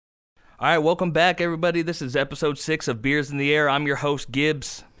All right, welcome back, everybody. This is episode 6 of Beers in the Air. I'm your host,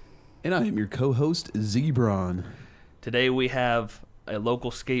 Gibbs. And I am your co-host, Zebron. Today we have a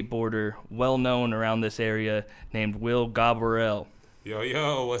local skateboarder, well-known around this area, named Will Gabarel.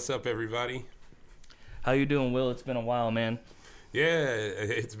 Yo, what's up, everybody? How you doing, Will? It's been a while, man. Yeah,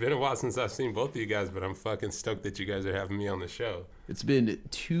 it's been a while since I've seen both of you guys, but I'm fucking stoked that you guys are having me on the show. It's been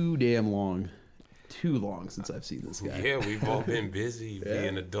too long since I've seen this guy. Yeah, we've all been busy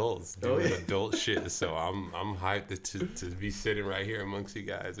being adults, doing adult shit, so I'm hyped to be sitting right here amongst you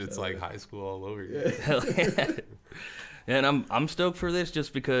guys. It's like high school all over again. Hell yeah. And I'm stoked for this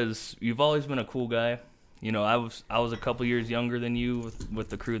just because you've always been a cool guy. You know, I was a couple years younger than you with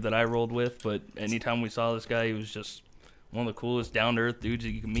the crew that I rolled with, but anytime we saw this guy, he was just one of the coolest down-to-earth dudes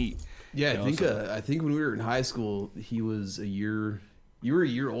that you can meet. Yeah, I think when we were in high school, he was a year... You were a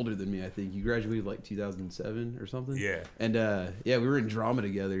year older than me, I think. You graduated like 2007 or something. Yeah. And we were in drama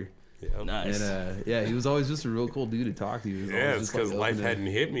together. Yep. Nice. And he was always just a real cool dude to talk to. Yeah, it's because life hadn't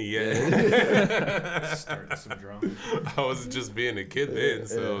hit me yet. Starting some drama. I was just being a kid then,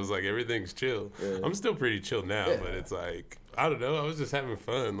 so it was like everything's chill. Yeah. I'm still pretty chill now, but it's like, I don't know, I was just having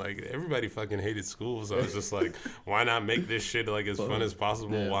fun. Like, everybody fucking hated school, so I was just like, why not make this shit like as fun as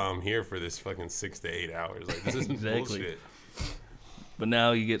possible while I'm here for this fucking 6 to 8 hours? Like, this isn't bullshit. But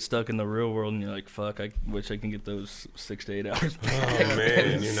now you get stuck in the real world and you're like, fuck, I wish I can get those 6 to 8 hours back. Oh,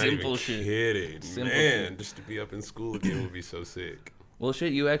 man, you're not Simple even shit. kidding. Simple Man, shit. just to be up in school again would be so sick. Well,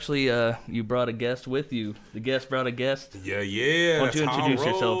 shit, you actually, you brought a guest with you. The guest brought a guest. Yeah. Why don't you that's how I introduce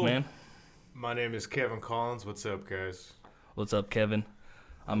yourself, roll. man? My name is Kevin Collins. What's up, guys? What's up, Kevin?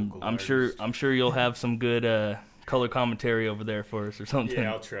 I'm sure you'll have some good color commentary over there for us or something.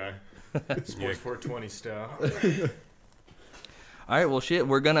 Yeah, I'll try. Sports 420 style. All right, well, shit,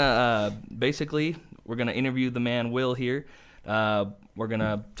 we're gonna interview the man Will here. We're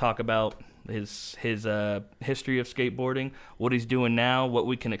gonna talk about his history of skateboarding, what he's doing now, what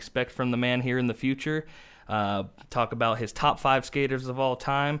we can expect from the man here in the future. Talk about his top 5 skaters of all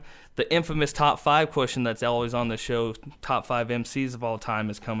time. The infamous top 5 question that's always on the show, top 5 MCs of all time,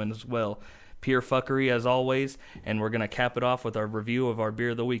 is coming as well. Pure fuckery as always, and we're gonna cap it off with our review of our beer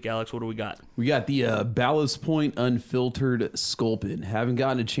of the week. Alex, what do we got? We got the Ballast Point Unfiltered Sculpin. Haven't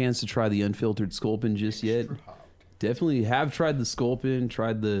gotten a chance to try the Unfiltered Sculpin just yet. Definitely have tried the Sculpin,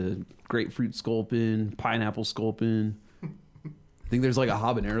 tried the Grapefruit Sculpin, Pineapple Sculpin. I think there's like a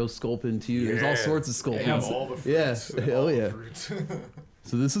Habanero Sculpin too. There's all sorts of Sculpins. They have all the fruits. Yeah, hell yeah. Fruits.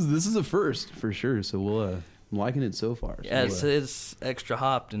 So this is a first for sure. So we'll I'm liking it so far. Yeah, So, it's extra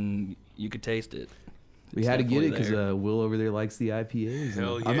hopped and you could taste it. we It's had to get it definitely because there. Will over there likes the IPAs.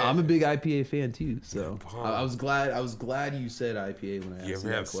 Hell and yeah. I'm a big IPA fan too. So Bomb. I was glad you said IPA when I asked You you ever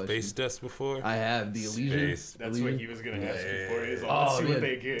that have question. Space Dust before? I have the Elysian. Space. That's what he was going to ask you for. Is, Oh, let's see yeah. what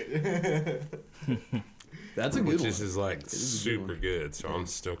they get. That's a good Which one. is like It is a good super one. good, so I'm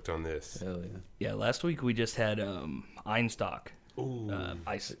stoked on this. Hell yeah. Yeah, last week we just had Einstock. Ooh.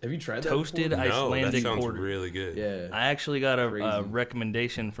 Have you tried that Toasted before? No, that Icelandic sounds porter. really good. Yeah. I actually got a Crazy.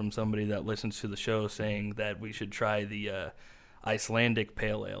 recommendation from somebody that listens to the show saying that we should try the Icelandic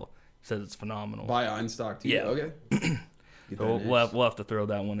Pale Ale. Says it's phenomenal. Buy Einstock too. Yeah. Okay. Get that So next. we'll have to throw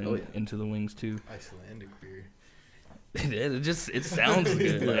that one into the wings too. Icelandic beer. It sounds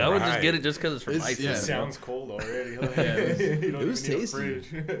good. Like, I would just get it just because it's from It's- Iceland. yeah. It sounds cold already. Like, Yeah, you don't it was even need a tasty.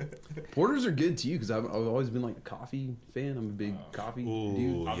 fridge. Porters are good too because I've always been like a coffee fan. I'm a big coffee Ooh,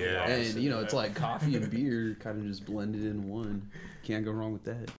 dude. I'm the yeah. opposite. And it's like coffee and beer kind of just blended in one. Can't go wrong with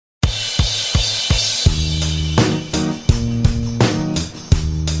that.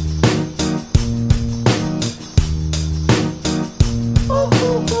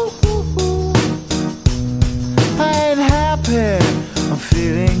 I ain't happy, I'm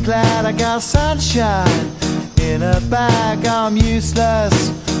feeling glad I got sunshine in a bag. I'm useless,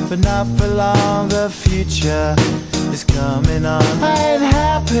 but not for long, the future is coming on. I ain't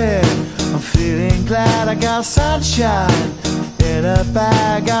happy, I'm feeling glad I got sunshine in a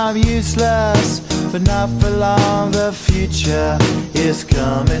bag. I'm useless, but not for long, the future is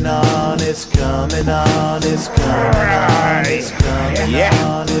coming on. It's coming on, it's coming on, it's coming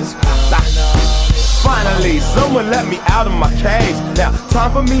on, it's coming on. Finally, someone let me out of my cage. Now,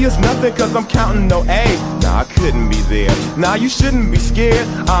 time for me is nothing cause I'm counting no A's. Nah, I couldn't be there. Nah, you shouldn't be scared.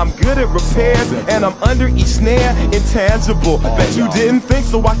 I'm good at repairs and I'm under each snare. Intangible, bet you didn't think,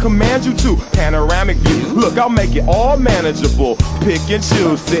 so I command you to. Panoramic view, look, I'll make it all manageable. Pick and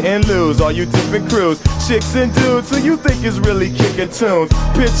choose, sit and lose, all you different crews. Chicks and dudes who you think is really kicking tunes.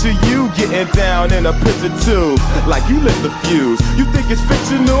 Picture you getting down in a picture tube, like you lit the fuse. You think it's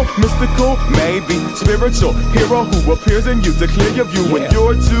fictional, mystical, maybe spiritual hero who appears in you to clear your view with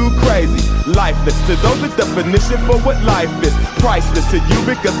you're too crazy. Lifeless to those, the definition for what life is. Priceless to you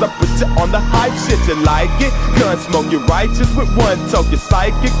because I put you on the hype shit. You like it? Gun smoke, you're righteous with one toke. You're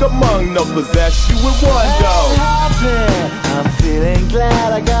psychic among those, possess you with one dough. Happy, I'm feeling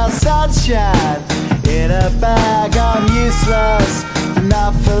glad I got sunshine in a bag. I'm useless, but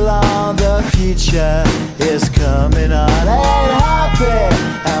not for long. The future is coming on. Ain't happy,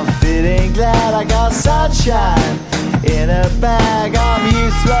 I'm feeling glad I got sunshine in a bag. I'm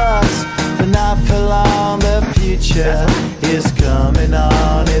useless, but not for long. The future is coming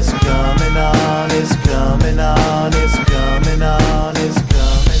on. It's coming on. It's coming on. It's coming on. It's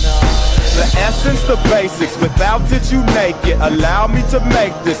coming on. The essence, the basics, without it you naked. Allow me to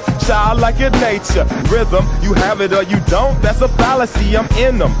make this childlike in nature. Rhythm, you have it or you don't, that's a fallacy, I'm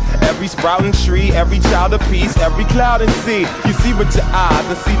in them. Every sprouting tree, every child of peace, every cloud and sea. You see with your eyes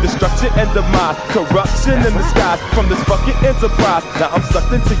and see destruction and demise. Corruption in the skies from this fucking enterprise. Now I'm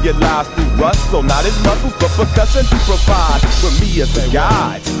sucked into your lives through rust, so not as muscles, but percussion to provide with me as a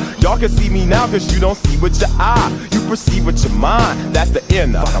guide. Y'all can see me now cause you don't see with your eye. You perceive with your mind, that's the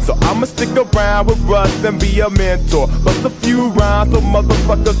inner. So I'ma stick around with Russ and be a mentor. Bust a few rhymes so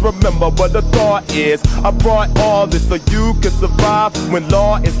motherfuckers remember what the thought is. I brought all this so you can survive when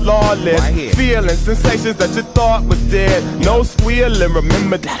law is lawless. Feeling sensations that you thought was dead. No squealing,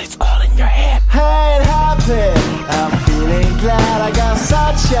 remember that it's all in your head. I ain't happy, I'm feeling glad I got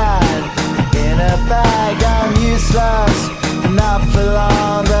sunshine in a bag. I'm useless, not for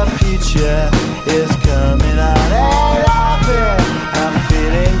long. The future is coming on. Ain't happy, I'm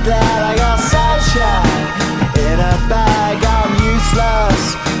feeling glad I got sunshine in a bag. I'm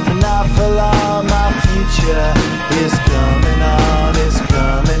useless, not for long. My future is coming on. It's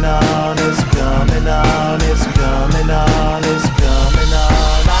coming on. It's coming on. It's coming on. It's coming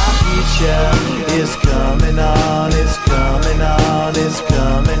on. My future is coming on. It's coming on. It's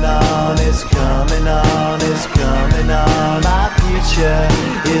coming on. It's coming on. It's coming on. My future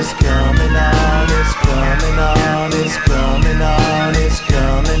is coming on. It's coming on. It's coming on. It's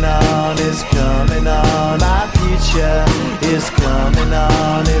coming on. It's coming on. My future is coming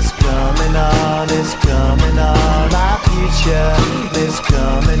on. It's coming on. It's coming on. My future is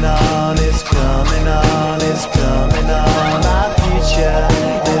coming on. It's coming on. It's coming on. My future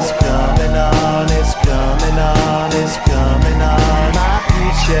is coming on. It's coming on. It's coming on. My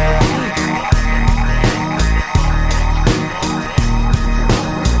future.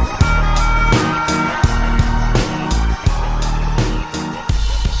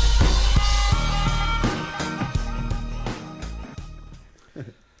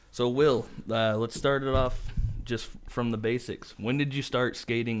 So Will, let's start it off just from the basics. When did you start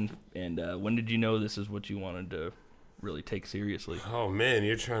skating, and when did you know this is what you wanted to really take seriously? Oh man,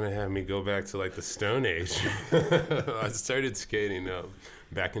 you're trying to have me go back to like the Stone Age. I started skating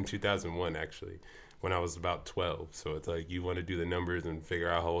back in 2001 actually, when I was about 12. So it's like, you want to do the numbers and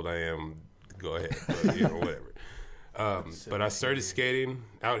figure out how old I am, go ahead, but, you know, whatever. But I started skating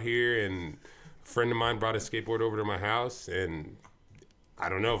out here, and a friend of mine brought a skateboard over to my house, and I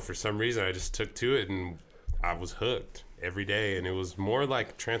don't know, for some reason I just took to it and I was hooked every day. And it was more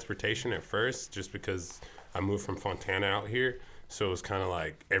like transportation at first, just because I moved from Fontana out here. So it was kind of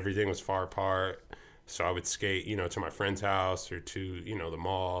like everything was far apart. So I would skate, you know, to my friend's house or to, you know, the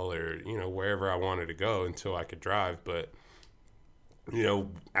mall or, you know, wherever I wanted to go until I could drive. But, you know,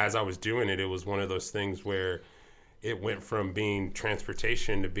 as I was doing it, it was one of those things where it went from being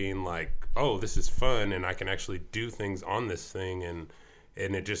transportation to being like, oh, this is fun and I can actually do things on this thing.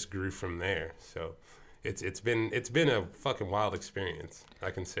 And it just grew from there. So it's been a fucking wild experience.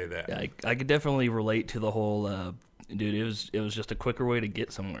 I can say that. Yeah, I could definitely relate to the whole, dude. It was just a quicker way to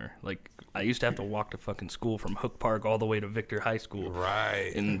get somewhere. Like, I used to have to walk to fucking school from Hook Park all the way to Victor High School.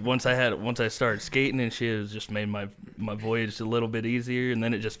 Right. And once I started skating and shit, it just made my voyage a little bit easier, and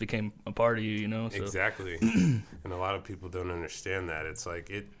then it just became a part of you, you know. So. Exactly. And a lot of people don't understand that. It's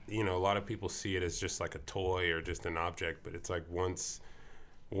like you know, a lot of people see it as just like a toy or just an object, but it's like once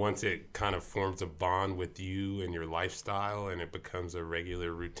it kind of forms a bond with you and your lifestyle and it becomes a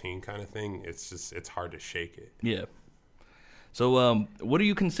regular routine kind of thing, it's hard to shake it. Yeah. So what are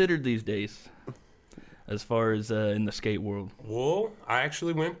you considered these days as far as in the skate world? Well, I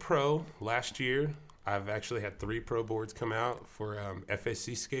actually went pro last year. I've actually had 3 pro boards come out for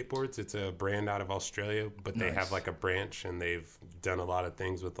FSC Skateboards. It's a brand out of Australia, but they have like a branch, and they've done a lot of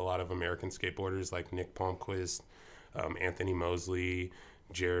things with a lot of American skateboarders like Nick Palmquist, Anthony Mosley,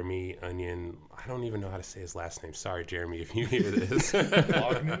 Jeremy Onion. I don't even know how to say his last name. Sorry, Jeremy, if you hear this.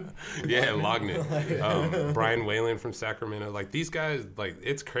 Lognan? Yeah, Lognan. Brian Whalen from Sacramento. Like, these guys, like,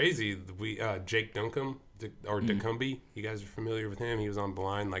 it's crazy. We Jake Duncombe, Dacumbi. You guys are familiar with him? He was on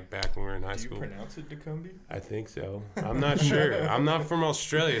Blind like back when we were in high Do you school. pronounce it Dacumbi? I think so. I'm not sure. I'm not from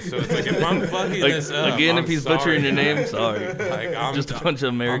Australia, so it's like if I'm fucking this up, again, I'm if he's sorry. butchering your name, sorry. Like, I'm Just a bunch of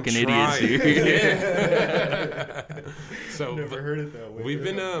American I'm idiots trying. here. Yeah. So Never heard it that way. we've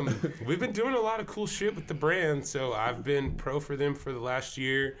been doing a lot of cool shit with the brand. So I've been pro for them for the last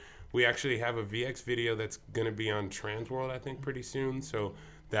year. We actually have a VX video that's gonna be on Transworld, I think, pretty soon. So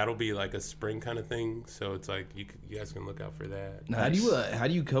that'll be like a spring kind of thing. So it's like you guys can look out for that. Nice. How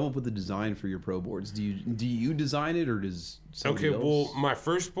do you come up with the design for your pro boards? Do you design it or does somebody Okay, else? well, my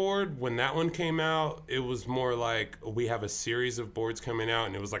first board, when that one came out, it was more like we have a series of boards coming out,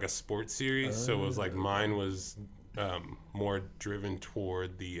 and it was like a sports series. So it was like mine was more driven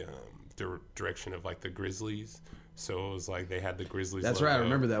toward the direction of like the Grizzlies. So it was like they had the Grizzlies. That's logo. right. I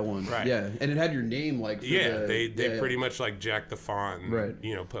remember that one. Right. Yeah, and it had your name like. For Yeah, the, they pretty much like jacked the font and, Right.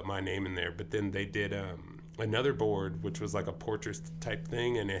 you know, put my name in there. But then they did another board, which was like a portrait type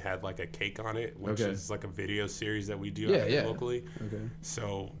thing, and it had like a cake on it, which Okay. is like a video series that we do Yeah, yeah. locally. Okay.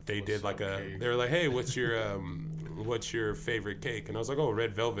 So they did like cake? they were like, hey, what's your favorite cake? And I was like, oh,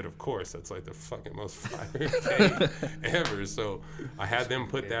 red velvet, of course. That's like the fucking most fire cake ever. So I had them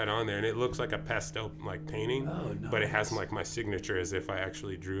put that on there, and it looks like a pastel like painting, but it has like my signature as if I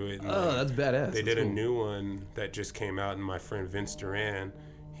actually drew it. And, Oh, like, that's badass. they That's did a cool. new one that just came out, and my friend Vince Duran,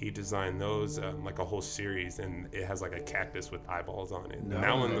 he designed those like a whole series, and it has like a cactus with eyeballs on it. And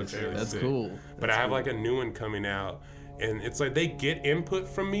that one looks really That's sick. cool. But I have like a new one coming out, and it's like they get input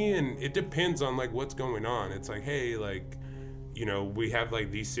from me, and it depends on like what's going on. It's like, hey, like, you know, we have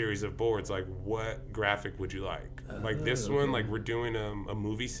like these series of boards, like what graphic would you like? Like this one, like we're doing a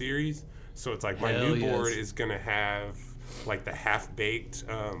movie series, so it's like my Hell new yes. board is gonna have like the half-baked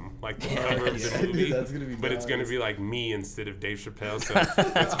like the cover of the movie, That's gonna be but it's gonna nice. be like me instead of Dave Chappelle, so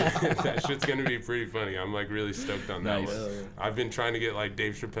that shit's gonna be pretty funny. I'm like really stoked on that Nice. one. Hell yeah. I've been trying to get like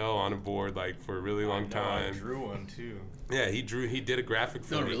Dave Chappelle on a board like for a really long I time. drew one too. Yeah, he did a graphic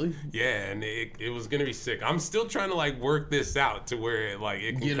for Oh, me. really? Yeah, and it was gonna be sick. I'm still trying to like work this out to where it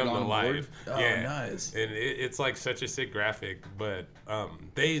can Get it come on to board? life. Oh, yeah, nice. And it's like such a sick graphic. But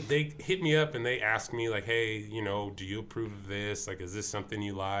they hit me up and they asked me like, hey, you know, do you approve of this? Like, is this something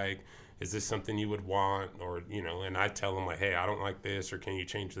you like? Is this something you would want? Or, you know, and I tell them like, hey, I don't like this, or can you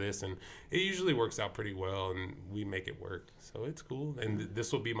change this? And it usually works out pretty well, and we make it work. So it's cool. And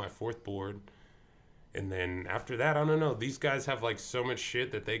this will be my fourth board. And then after that, I don't know. These guys have like so much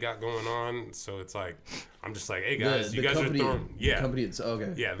shit that they got going on. So it's like, I'm just like, hey guys, you guys company, are throwing, yeah, The company itself.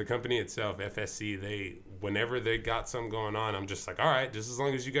 Okay. yeah, the company itself, FSC. Whenever they got something going on, I'm just like, all right, just as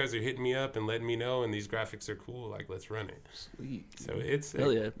long as you guys are hitting me up and letting me know, and these graphics are cool, like let's run it. Sweet. So it's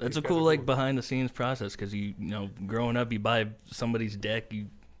Hell yeah, that's a cool like behind the scenes process because you know growing up you buy somebody's deck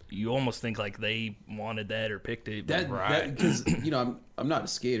you almost think like they wanted that or picked it. But Right. Because you know I'm not a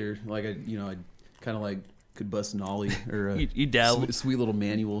skater. Like I kind of like could bust an ollie or a You dabble. sweet little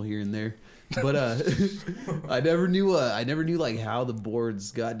manual here and there. But I never knew like how the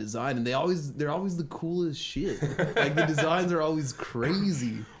boards got designed, and they're always the coolest shit. Like the designs are always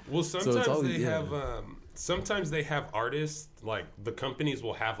crazy. Well, So sometimes it's always- they yeah. have sometimes they have artists, like the companies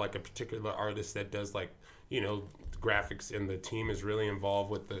will have like a particular artist that does like, you know, graphics, and the team is really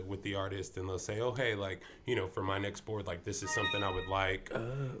involved with the artist, and they'll say, oh hey, like, you know, for my next board, like this is something I would like.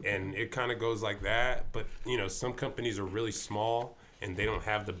 And it kind of goes like that. But you know, some companies are really small and they don't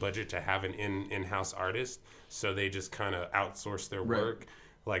have the budget to have an in-house artist, so they just kind of outsource their Right. work.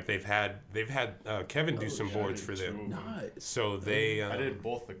 Like they've had Kevin do some boards for them. Nice. So they I did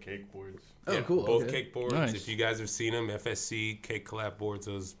both the cake boards. Oh, yeah, cool. both Okay. cake boards. Nice. If you guys have seen them, FSC cake collab boards.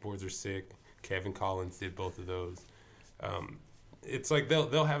 Those boards are sick. Kevin Collins did both of those. It's like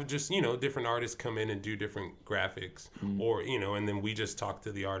they'll have just, you know, different artists come in and do different graphics, or, you know, and then we just talk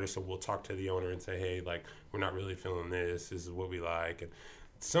to the artist, or we'll talk to the owner and say, hey, like, we're not really feeling this. This is what we like. And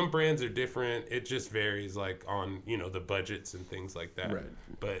some brands are different. It just varies, like, on, you know, the budgets and things like that. Right.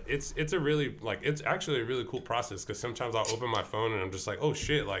 But it's a really, like, it's actually a really cool process, because sometimes I'll open my phone and I'm just like, oh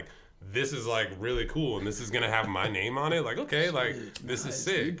shit, like, this is like really cool, and this is gonna have my name on it. Like, okay, like this is Nice,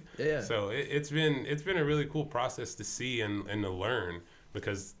 sick. dude. Yeah. So it's been a really cool process to see and to learn,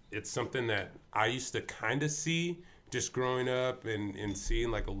 because it's something that I used to kind of see just growing up and seeing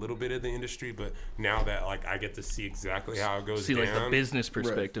like a little bit of the industry, but now that like I get to see exactly how it goes see down. like the business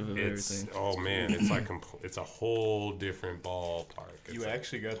perspective of it's everything. oh man, it's like it's a whole different ballpark. It's You like,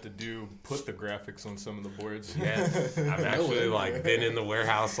 actually got to put the graphics on some of the boards. yes, I've actually like been in the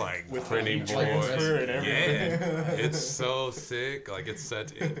warehouse like With printing the boards. transfer and everything. Yeah, it's so sick. Like it's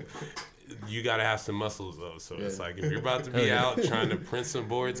such. You gotta have some muscles though. So it's like if you're about to be Hell yeah. out trying to print some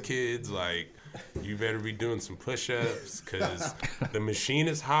boards, kids, like you better be doing some push-ups because the machine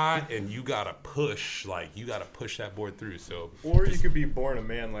is hot and you gotta push. Like, you gotta push that board through. So, Or you could be born a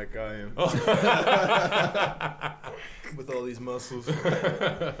man like I am. With all these muscles.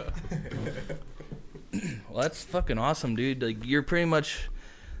 Well, that's fucking awesome, dude. Like, you're pretty much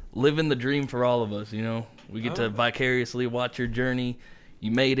living the dream for all of us, you know? We get to vicariously watch your journey.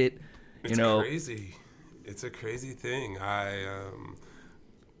 You made it. It's crazy. It's a crazy thing.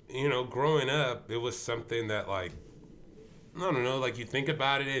 Growing up, it was something that, like, I don't know, like, you think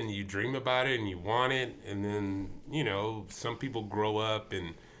about it and you dream about it and you want it. And then, some people grow up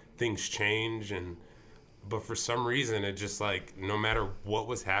and things change. But for some reason, it just, like, no matter what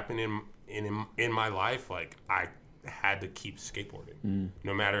was happening in my life, like, I had to keep skateboarding.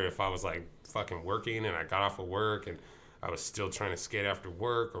 No matter if I was, like, fucking working and I got off of work and I was still trying to skate after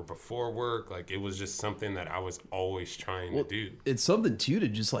work or before work. Like, it was just something that I was always trying to do. It's something too to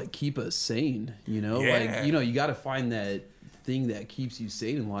just like keep us sane, Yeah. Like, you got to find that thing that keeps you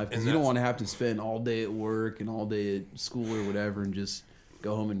sane in life, because you don't want to have to spend all day at work and all day at school or whatever and just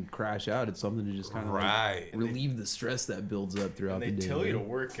go home and crash out. It's something to just kind of like relieve the stress that builds up throughout the day. They tell you to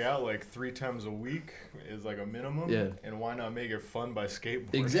work out like 3 times a week is like a minimum. Yeah. And why not make it fun by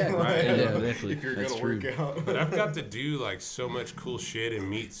skateboarding? Exactly. Right. Yeah, exactly. If you're That's going to work out. But I've got to do, like, so much cool shit and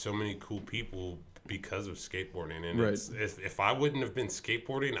meet so many cool people because of skateboarding. And Right. if I wouldn't have been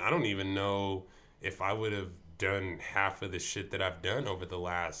skateboarding, I don't even know if I would have done half of the shit that I've done over the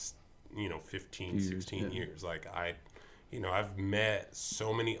last, 15, 16 years. Like, I've met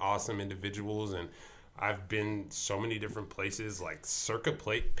so many awesome individuals and I've been so many different places. Like, Circa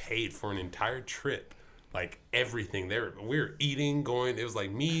Plate paid for an entire trip. Like, everything. We were eating, going. It was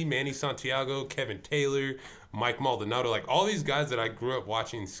like me, Manny Santiago, Kevin Taylor, Mike Maldonado. Like, all these guys that I grew up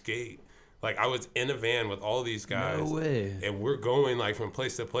watching skate. Like, I was in a van with all these guys. No way. And we're going, like, from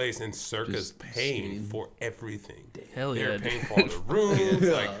place to place, and Circa's Just paying skating. for everything. Hell yeah. They're paying for all the rooms,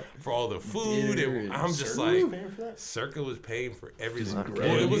 like, for all the food. Dinner And and I'm just Circa like, was paying for that? Circa was paying for everything. great.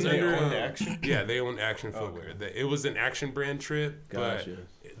 Well, it was They under owned Action? Yeah, they owned Action Footwear. It was an Action brand trip, Gotcha.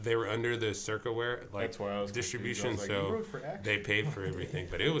 but they were under the Circa wear like That's why I was distribution, confused. I was like, you so rode for Action? they paid for everything.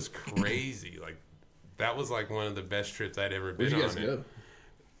 But it was crazy. Like, that was like one of the best trips I'd ever been Where'd you on. guys go?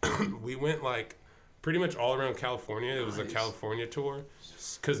 We went like pretty much all around California. It was a California tour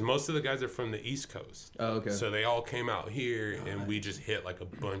because most of the guys are from the East Coast. Oh, okay. So they all came out here and we just hit like a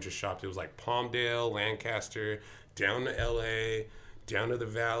bunch of shops. It was like Palmdale, Lancaster, down to LA, down to the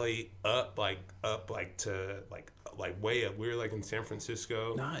Valley, up to way up. We were like in San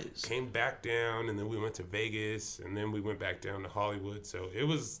Francisco. Nice. Came back down and then we went to Vegas and then we went back down to Hollywood. So it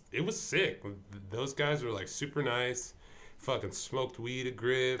was sick. Those guys were like super nice. Fucking smoked weed a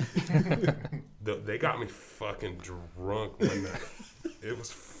grip. They got me fucking drunk one night. It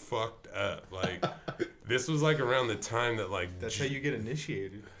was fucked up. Like, this was like around the time that like That's how you get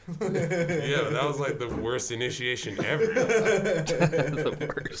initiated. yeah, that was like the worst initiation ever.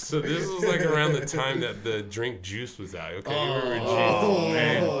 The worst. So this was like around the time that the drink Juice was out. Okay, you remember Juice?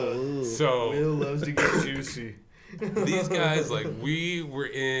 Man. So Will loves to get juicy. these guys, like, we were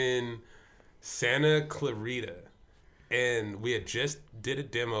in Santa Clarita and we had just did a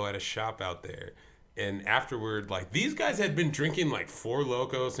demo at a shop out there. And afterward, like, these guys had been drinking like Four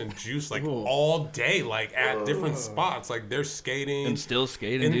Locos and juice like all day, like at different spots. Like, they're skating And still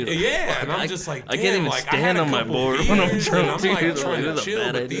skating, and, dude. yeah, Fuck, and I'm just like, I damn, can't even like, stand I had on a my couple board when I'm beers, drunk. and I'm like dude. trying It to is a chill,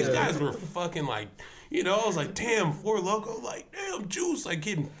 bad but these idea. guys were fucking like, I was like, damn, Four Loko, like, damn, juice, like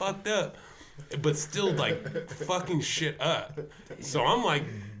getting fucked up, but still like fucking shit up. So I'm like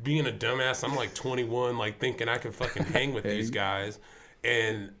being a dumbass. I'm like 21, like thinking I can fucking hang with these guys,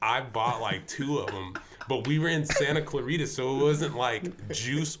 and I bought like 2 of them. But we were in Santa Clarita, so it wasn't like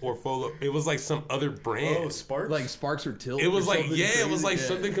Juice or Folo. It was like some other brand. Oh, Sparks? Like Sparks or Tilt. It was or like, something it was crazy? like Yeah.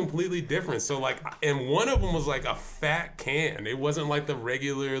 something completely different. So like, and one of them was like a fat can. It wasn't like the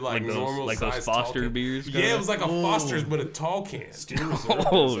regular, like those- normal like those size Foster tall can. beers Yeah, kinda? it was like a Foster's, but a tall can. Steel Reserve.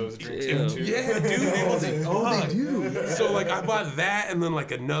 Oh, so it was drink damn. too. Yeah, dude, it was a Oh, they do. So like, I bought that and then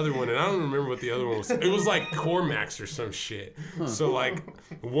like another one, and I don't remember what the other one was. It was like Core Max or some shit. So like,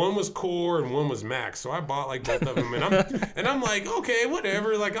 one was Core and one was Max. So I bought like both of them, and I'm like, okay,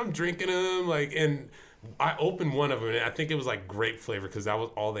 whatever. Like, I'm drinking them, like, and I opened one of them, and I think it was like grape flavor because that was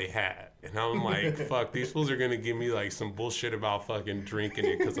all they had. And I'm like, fuck, these fools are gonna give me like some bullshit about fucking drinking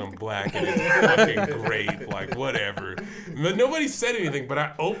it because I'm black and it's fucking grape, like whatever. But nobody said anything. But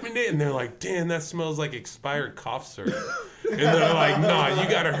I opened it and they're like, damn, that smells like expired cough syrup. And they're like, nah, you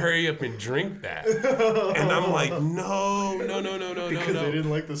gotta hurry up and drink that. And I'm like, no. Because they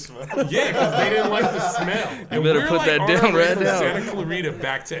didn't like the smell. Yeah, because they didn't like the smell. You better put that down right now. Santa Clarita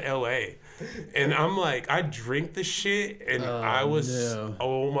back to LA. And I'm like, I drink the shit, and I was, no.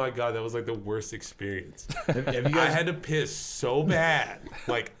 oh my God, that was like the worst experience. Have you I guys? had to piss so bad.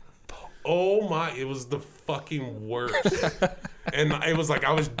 Like, oh my, it was the fucking worst. And it was like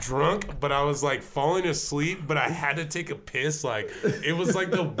I was drunk, but I was like falling asleep, but I had to take a piss. Like, it was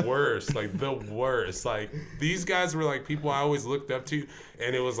like the worst, like the worst. Like, these guys were like people I always looked up to,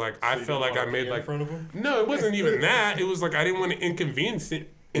 and it was like I felt like I made like in front of them. no, it wasn't even that. It was like I didn't want to inconvenience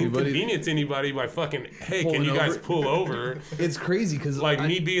anybody by fucking, hey, can Pulling you guys over? pull over? It's crazy because Like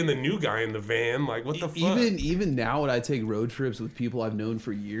me being the new guy in the van, like what the fuck? even now when I take road trips with people I've known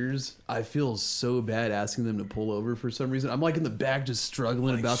for years, I feel so bad asking them to pull over for some reason. I'm like in the back just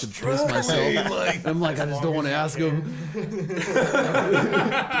struggling about to piss myself. I'm like, I just don't want to ask them. And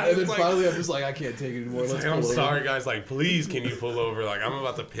then finally I'm just like, I can't take it anymore. Let's I'm pull over. sorry, guys. Like, please, can you pull over? Like, I'm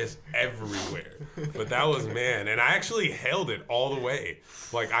about to piss everywhere. But that was, man. And I actually held it all the way.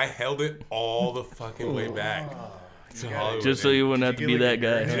 Like, I held it all the fucking way back to Hollywood. Just so you wouldn't have to be that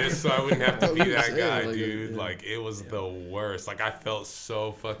guy. Just so I wouldn't have to be that saying, guy, like, dude. yeah. Like, it was the worst. Like, I felt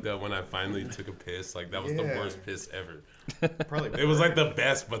so fucked up when I finally took a piss. Like, that was the Yeah. worst piss ever. Probably. It was like the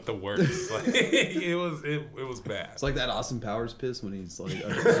best, but the worst. Like, it was bad. It's like that Austin Powers piss when he's like, he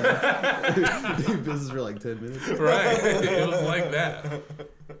pisses for like 10 minutes. Right. It was like that.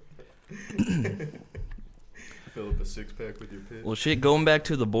 Fill up a 6-pack with your piss. Well, shit. Going back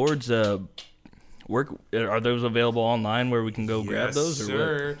to the boards, are those available online where we can go grab those? Or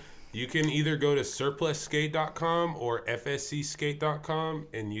sir. You can either go to surplusskate.com or fscskate.com,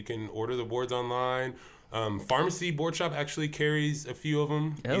 and you can order the boards online. Pharmacy Board Shop actually carries a few of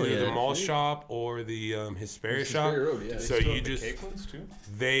them, Hell either yeah. the mall shop or the Hesperia shop. Road, yeah. So you just Cake ones too?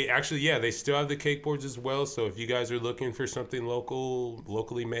 they actually they still have the cake boards as well. So if you guys are looking for something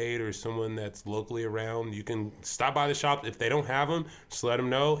locally made, or someone that's locally around, you can stop by the shop. If they don't have them, just let them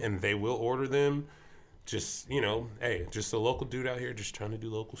know, and they will order them. Just, hey, just a local dude out here just trying to do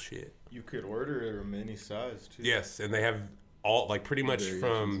local shit. You could order a mini size too. Yes, and they have all, like, pretty much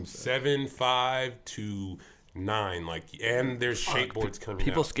from 7.5 to 9, like, and there's shake boards coming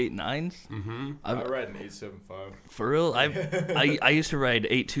People out. skate 9s? I ride an 875. For real? I used to ride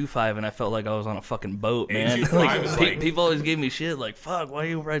 825 and I felt like I was on a fucking boat, man. 825 is like- People always gave me shit like, fuck, why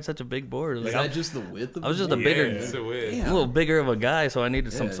you ride such a big board? Is Like, that just the width of I was the just a board? bigger, Yeah, so it- a little bigger of a guy, so I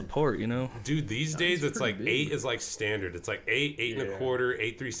needed some Yeah. support, Dude, these days it's like pretty big. 8 is like standard. It's like 8, 8.25,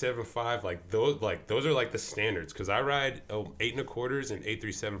 8.375. Like those are like the standards. Cause I ride 8.25s and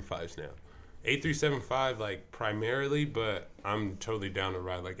 8.375s now. 8.375 like primarily, but I'm totally down to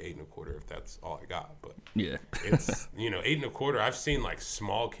ride like 8.25 if that's all I got. But Yeah. it's 8.25. I've seen like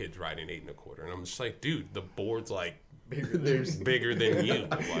small kids riding 8.25, and I'm just like, dude, the board's like bigger than you.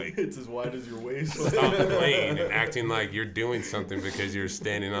 Like, It's as wide as your waist. stop playing and acting like you're doing something because you're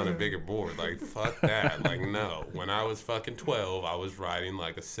standing on a bigger board. Like, fuck that. Like, no. When I was fucking 12, I was riding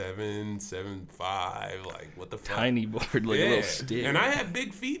like a 7.75. Like, what the fuck? Tiny board, like a little stick. And I had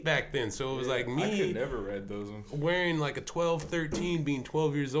big feet back then, so it was like I me could never ride those ones. wearing like a 12, 13, being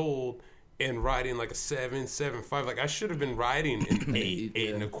 12 years old, and riding like a 7.5. Like, I should have been riding an 8,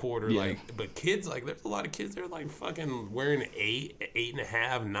 8.25. Yeah. Like, but kids, like, there's a lot of kids, they're like fucking wearing 8,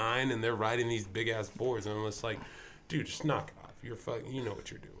 8.5, 9, and they're riding these big ass boards. And I'm just like, dude, just knock it off. You're fucking, you know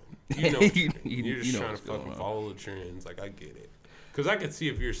what you're doing. You know what you're doing. You're just you know trying to what's going fucking on. follow the trends. Like, I get it. Because I could see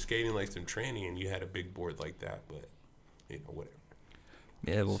if you're skating like some tranny and you had a big board like that, but, whatever.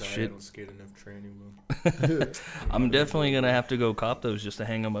 Yeah, well, Sorry, I shit. don't skate enough training well. I'm definitely gonna have to go cop those just to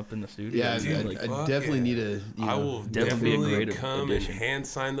hang them up in the studio. Yeah, you know, I like, definitely yeah. need a. I will definitely be a definitely great come addition. and hand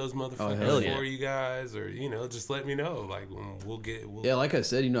sign those motherfuckers hell yeah. for you guys, or just let me know. Like, we'll get. Yeah, like I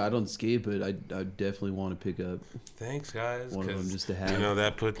said, I don't skate, but I definitely want to pick up Thanks, guys. one of them 'cause, just to have.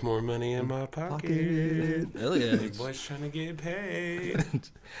 that puts more money in my pocket. hell yeah. Big boy's trying to get paid.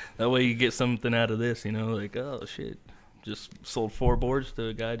 That way you get something out of this, like, oh shit, just sold 4 boards to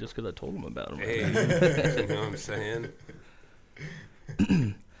a guy just because I told him about them. Hey, you know what I'm saying?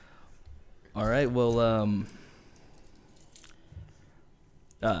 All right, well,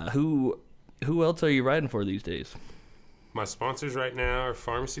 who else are you riding for these days? My sponsors right now are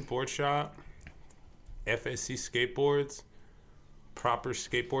Pharmacy Board Shop, FSC Skateboards, Proper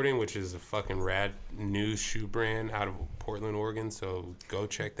Skateboarding, which is a fucking rad new shoe brand out of Portland, Oregon. So go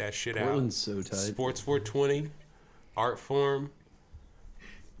check that shit Portland's out. so tight. Sports 420, Art Form,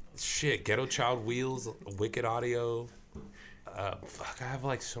 Ghetto Child Wheels, Wicked Audio. I have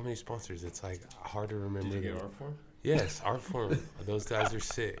like so many sponsors. It's like hard to remember. Did you get them. art form? Yes, Art Form. Those guys are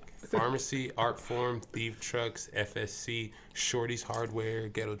sick. Pharmacy, Art Form, Thief Trucks, FSC, Shorty's Hardware,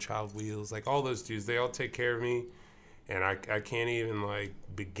 Ghetto Child Wheels, like all those dudes. They all take care of me. And I can't even like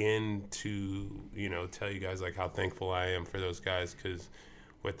begin to, you know, tell you guys like how thankful I am for those guys, because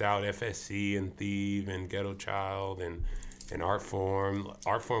without FSC and Thieve and Ghetto Child and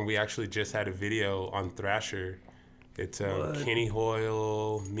Artform, we actually just had a video on Thrasher. It's Kenny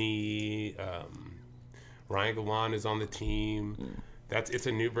Hoyle, me, Ryan Gawan is on the team. It's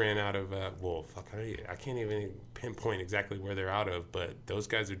a new brand out of I can't even pinpoint exactly where they're out of, but those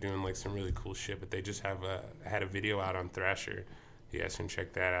guys are doing like some really cool shit. But they just had a video out on Thrasher. You guys can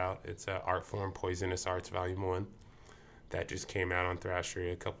check that out. It's Artform Poisonous Arts Volume 1. That just came out on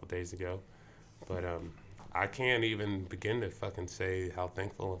Thrasher a couple days ago. But I can't even begin to fucking say how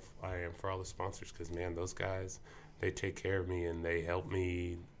thankful I am for all the sponsors, because man, those guys, they take care of me and they help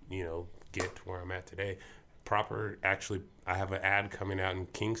me, you know, get to where I'm at today. Actually, I have an ad coming out in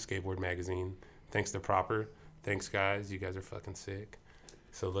King Skateboard Magazine. Thanks to Proper. Thanks, guys. You guys are fucking sick.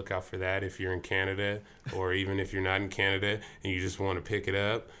 So look out for that if you're in Canada, or even if you're not in Canada and you just want to pick it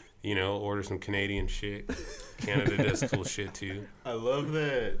up, you know, order some Canadian shit. Canada does cool shit too. I love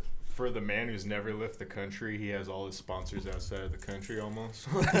that for the man who's never left the country, he has all his sponsors outside of the country almost.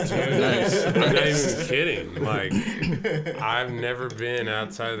 Dude, I'm not even kidding. Like, I've never been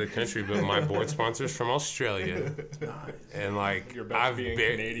outside of the country, but my board sponsor's from Australia. And like, You're about to be in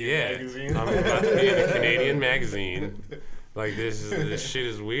Canadian magazine. I'm about to be in a Canadian magazine. Like, this shit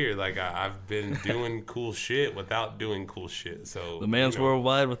is weird. Like, I've been doing cool shit without doing cool shit. So The man's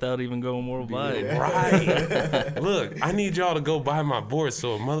worldwide without even going worldwide. Right. Look, I need y'all to go buy my board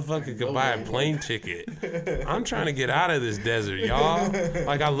so a motherfucker could buy a plane ticket. I'm trying to get out of this desert, y'all.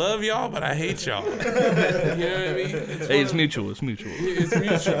 Like, I love y'all, but I hate y'all. You know what I mean? It's mutual. It's mutual. It's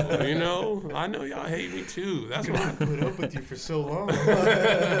mutual, you know? I know y'all hate me too. That's why. I put up with you for so long.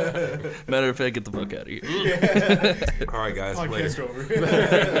 Matter of fact, get the fuck out of here. All right, guys. Podcast Later.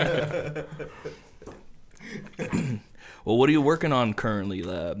 over. Well, what are you working on currently?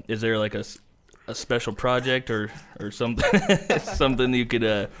 Is there like a special project or something something you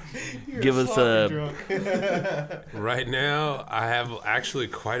could give us? Right now, I have actually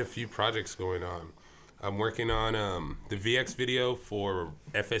quite a few projects going on. I'm working on the VX video for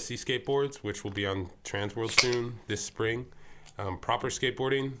FSC skateboards, which will be on Transworld soon this spring. Proper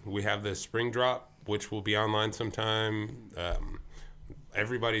Skateboarding, we have the spring drop, which will be online sometime.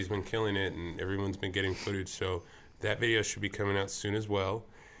 Everybody's been killing it and everyone's been getting footage, so that video should be coming out soon as well.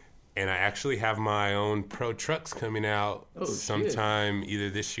 And I actually have my own pro trucks coming out sometime either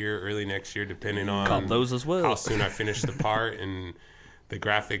this year or early next year, depending on Caught those as well. how soon I finish the part and the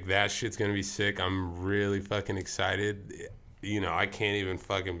graphic. That shit's gonna be sick. I'm really fucking excited. You know, I can't even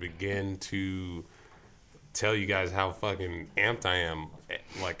fucking begin to tell you guys how fucking amped I am.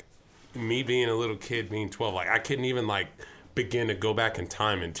 Like, me being a little kid, being 12, like I couldn't even like begin to go back in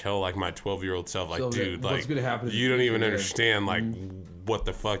time and tell like my 12-year-old self, like, So dude, what's like gonna happen in you the don't even future, understand like what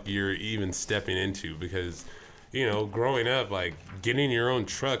the fuck you're even stepping into, because you know, growing up, like getting your own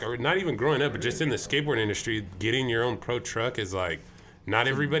truck, or not even growing up, but just in the skateboard industry, getting your own pro truck is like not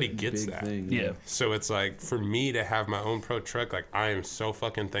everybody gets Big that. thing, Yeah. So it's like, for me to have my own pro truck, like I am so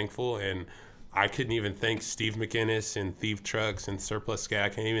fucking thankful. And I couldn't even thank Steve McInnes and Thieve Trucks and Surplus Sky. I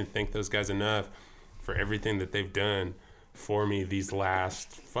can't even thank those guys enough for everything that they've done for me these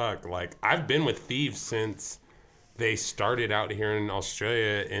last, like I've been with Thieve since they started out here in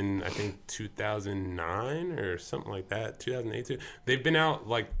Australia in, I think, 2009 or something like that, 2008. They've been out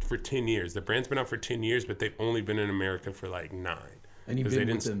like for 10 years. The brand's been out for 10 years, but they've only been in America for like 9. And you've 'Cause they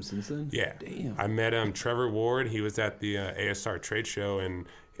been with didn't- them since then? Yeah. Damn. I met Trevor Ward. He was at the ASR trade show, and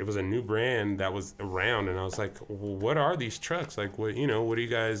it was a new brand that was around. And I was like, well, what are these trucks? Like, what are you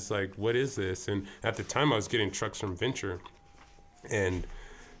guys, like, what is this? And at the time I was getting trucks from Venture. And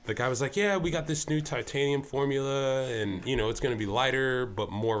the guy was like, yeah, we got this new titanium formula, and, you know, it's going to be lighter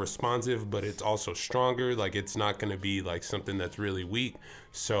but more responsive, but it's also stronger. Like, it's not going to be like something that's really weak.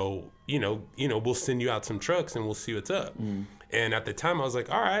 So, you know, we'll send you out some trucks and we'll see what's up. And at the time I was like,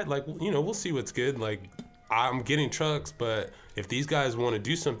 all right, like, you know, we'll see what's good. Like, I'm getting trucks, but if these guys want to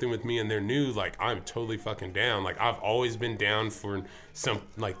do something with me and they're new, like, I'm totally fucking down. Like, I've always been down for some,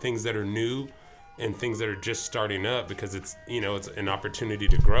 like, things that are new and things that are just starting up, because it's, you know, it's an opportunity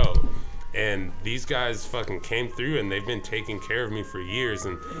to grow. And these guys fucking came through and they've been taking care of me for years,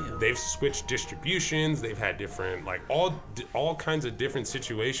 and they've switched distributions. They've had different, like, all kinds of different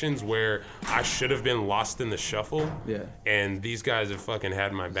situations where I should have been lost in the shuffle. Yeah. And these guys have fucking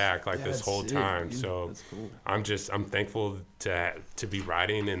had my back like this that's whole sick, time. dude. So That's cool. I'm thankful to be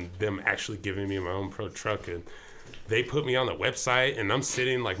riding and them actually giving me my own pro truck. And they put me on the website, and I'm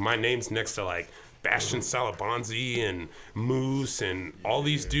sitting, like, my name's next to like Bastian Salabanzi and Moose and all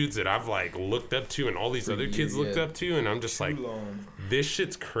these dudes that I've like looked up to and all these other kids looked up to, and I'm just like, this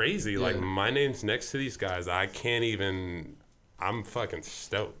shit's crazy. Like my name's next to these guys. I can't even. I'm fucking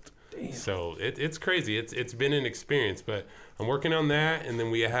stoked. Damn. So it's crazy. It's been an experience, but I'm working on that, and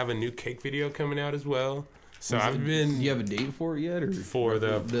then we have a new cake video coming out as well. So I've been. Do you have a date for it yet, or for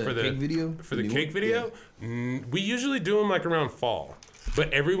the cake video? For the cake video, we usually do them like around fall.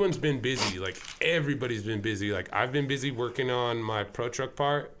 But everyone's been busy. Like, everybody's been busy. Like, I've been busy working on my Pro Truck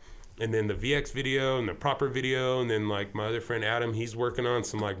part, and then the VX video, and the proper video, and then, like, my other friend Adam, he's working on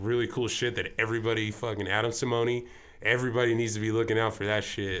some, like, really cool shit that everybody fucking, Adam Simone, everybody needs to be looking out for that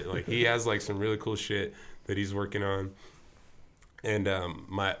shit. Like, he has, like, some really cool shit that he's working on. And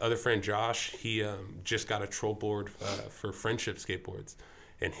my other friend Josh, he just got a troll board for Friendship Skateboards.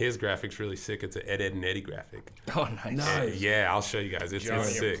 And his graphic's really sick. It's an Ed and Eddie graphic. Oh, nice. Yeah, I'll show you guys. It's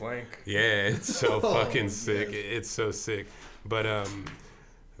sick. Yeah, it's so fucking sick. It's so sick. But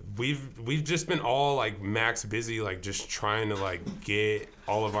we've just been all like max busy, like just trying to like get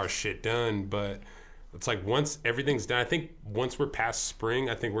all of our shit done. But it's like once everything's done, I think once we're past spring,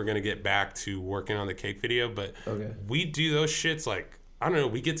 I think we're gonna get back to working on the cake video. But we do those shits like, I don't know,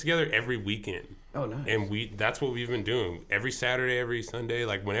 we get together every weekend. Oh, nice. And that's what we've been doing. Every Saturday, every Sunday,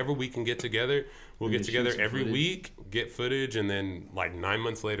 like whenever we can get together, we'll get together every week, get footage, and then like 9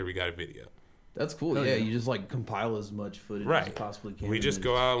 months later, we got a video. That's cool. Yeah, you just like compile as much footage as you possibly can. We just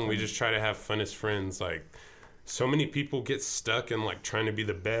go out and we just try to have fun as friends. Like, so many people get stuck in like trying to be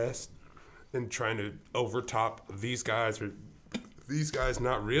the best and trying to overtop these guys, or these guys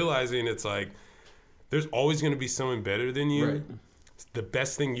not realizing it's like there's always going to be someone better than you. Right. The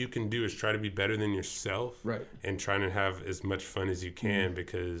best thing you can do is try to be better than yourself, right? And trying to have as much fun as you can,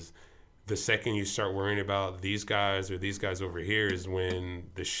 because the second you start worrying about these guys or these guys over here is when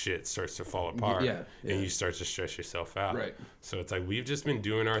the shit starts to fall apart, and you start to stress yourself out. Right. So it's like we've just been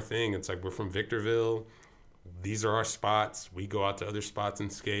doing our thing. It's like we're from Victorville. These are our spots. We go out to other spots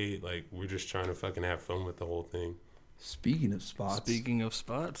and skate. Like, we're just trying to fucking have fun with the whole thing. Speaking of spots,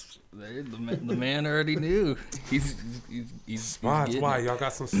 the man already knew. He's spots. Why y'all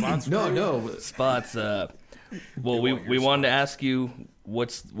got some spots? No spots. Well, we wanted to ask you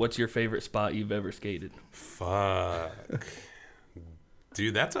what's your favorite spot you've ever skated? Fuck,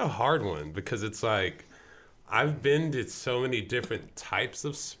 dude, that's a hard one, because it's like I've been to so many different types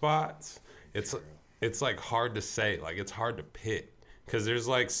of spots. It's like hard to say. Like, it's hard to pick, because there's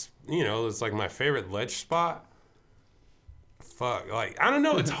like, you know, it's like my favorite ledge spot. Fuck, like, I don't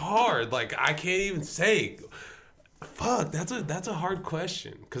know, it's hard. Like, I can't even say. Fuck, that's a hard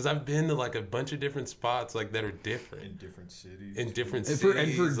question, because I've been to like a bunch of different spots like that are different in different cities. And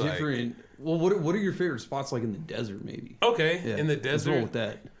for like, different. Well, what are your favorite spots like in the desert, maybe? Okay, in the desert. Let's roll with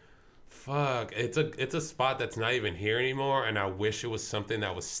that. Fuck, it's a spot that's not even here anymore, and I wish it was something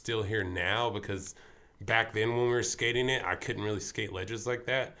that was still here now, because back then when we were skating it, I couldn't really skate ledges like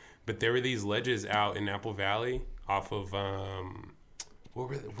that. But there were these ledges out in Apple Valley off of where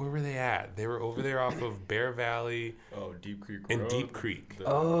were they at? They were over there off of Bear Valley. Oh, Deep Creek and Road. Deep Creek.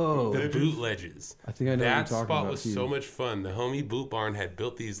 The boot ledges. I think I know that what you're talking spot about was too. so much fun. The homie Boot Barn had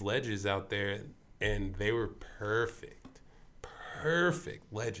built these ledges out there, and they were perfect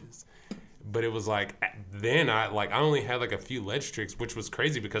ledges. But it was like, then I only had like a few ledge tricks, which was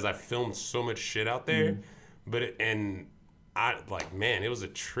crazy because I filmed so much shit out there. But I like, man, it was a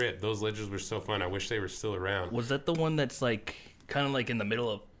trip. Those ledges were so fun. I wish they were still around. Was that the one that's like kind of like in the middle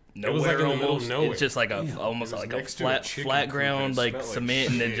of nowhere? It was like in the middle of nowhere. It's just like almost like a flat ground, like cement,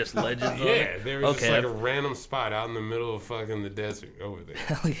 and then just ledges. Yeah, there was just like a random spot out in the middle of fucking the desert over there.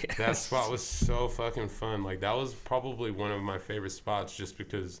 Hell yeah. That spot was so fucking fun. Like, that was probably one of my favorite spots, just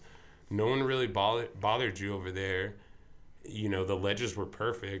because no one really bothered you over there. You know, the ledges were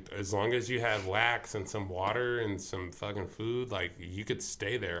perfect. As long as you had wax and some water and some fucking food, like, you could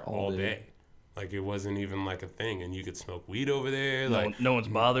stay there all day. Like, it wasn't even like a thing. And you could smoke weed over there. No one's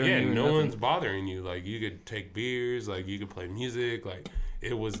bothering you. Yeah, no one's bothering you. Like, you could take beers. Like, you could play music. Like,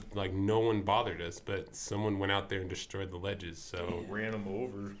 it was like no one bothered us. But someone went out there and destroyed the ledges. So ran them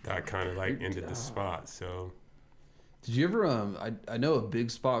over. That kind of like ended the spot. So. Did you ever? I know a big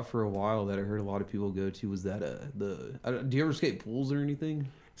spot for a while that I heard a lot of people go to was that do you ever skate pools or anything?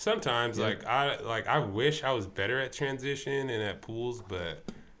 Sometimes, I wish I was better at transition and at pools, but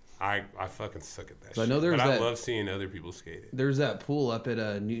I fucking suck at that. So shit. I love seeing other people skate it. There's that pool up at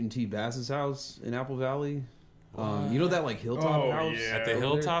Newton T. Bass's house in Apple Valley. You know that like hilltop house? Yeah. At the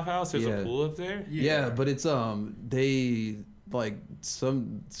hilltop house, there's a pool up there. Yeah, but it's like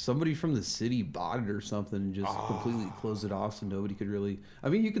somebody from the city bought it or something and just completely closed it off, so nobody could really. I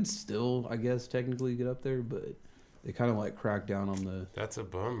mean, you could still, I guess, technically get up there, but they kind of like cracked down on the. That's a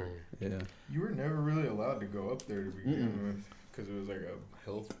bummer. Yeah. You were never really allowed to go up there to begin with because it was like a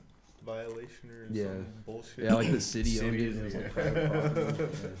health violation or some bullshit. Yeah, like the city owned it. And it was like private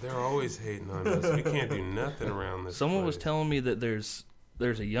property. They're always hating on us. We can't do nothing around this. Someone was place. telling me that there's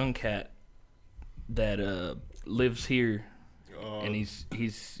a young cat that lives here, and he's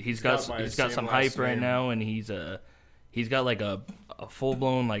got some hype right now, and he's got like a full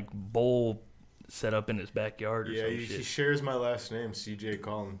blown like bowl set up in his backyard or some he shit. shares my last name, CJ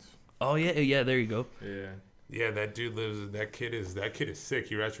Collins. Oh yeah, there you go. Yeah. Yeah, that dude lives. That kid is sick.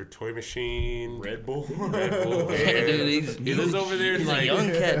 He rides for Toy Machine, Red Bull. Red Bull. Yeah, dude, he lives over there. He's in like a young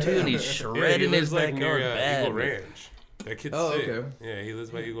cat too, and he's shredding he his lives like backyard near bad. Eagle Ranch. That kid's sick. Okay. Yeah, he lives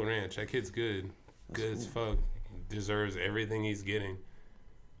by Eagle Ranch. That kid's good. Good as fuck. Deserves everything he's getting.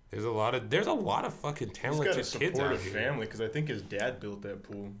 There's a lot of fucking He's talented got a kids out supportive here. family because I think his dad built that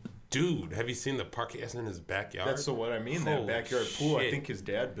pool. Dude, have you seen the park he has in his backyard? That's what I mean. Holy That backyard pool. I shit. think his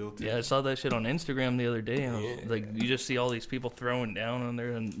dad built it. Yeah, I saw that shit on Instagram the other day, and I was, Yeah. like, you just see all these people throwing down on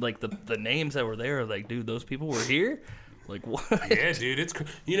there, and like the names that were there, like, dude, those people were here. Like what? Yeah, dude,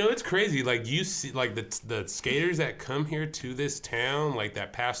 it's crazy. Like you see, like the skaters that come here to this town, like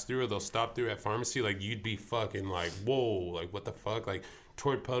that pass through or they'll stop through at Pharmacy. Like you'd be fucking like, whoa, like what the fuck? Like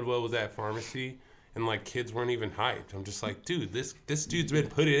Troy Pudwell was at Pharmacy, and like kids weren't even hyped. I'm just like, dude, this dude's been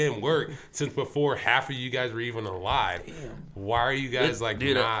putting in work since before half of you guys were even alive. Damn. Why are you guys like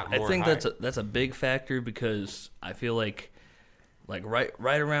Dude, not I more think hyped? that's a big factor because I feel like right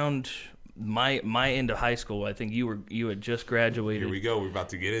around my end of high school, I think you had just graduated. Here we go. We're about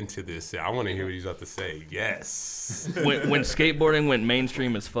to get into this. I want to hear what he's about to say. Yes. when skateboarding went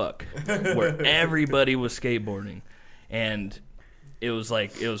mainstream as fuck, where everybody was skateboarding, and it was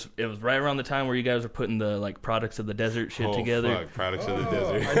right around the time where you guys were putting the like Products of the Desert shit together. Fuck. Products of the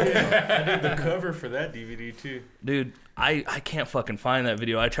Desert. I did the cover for that DVD too. Dude, I can't fucking find that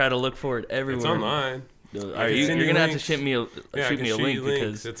video. I try to look for it everywhere. It's online. You're I can send you gonna have to links. shoot me a link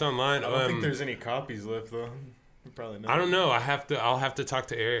because it's online. I don't think there's any copies left though. Probably not. I don't know. I'll have to talk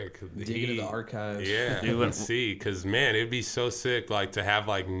to Eric. Dig into the archives. Yeah, Dude, and see, because man, it'd be so sick, like to have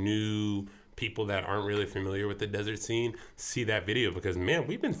like new people that aren't really familiar with the desert scene see that video because man,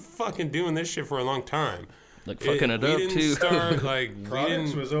 we've been fucking doing this shit for a long time. like fucking it we up didn't too. Start, like we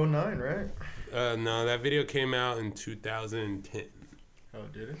Products didn't. was 09, right? No, that video came out in 2010. Oh,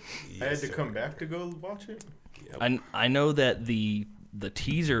 did it? Yes, I had to sir. come back to go watch it. I know that the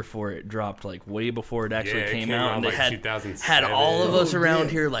teaser for it dropped like way before it actually Yeah, it came out, and like they 2007. had all of us Oh, around damn.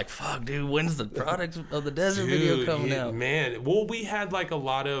 here like, fuck, dude, when's the Products of the Desert video coming yeah, out? Man, well, we had like a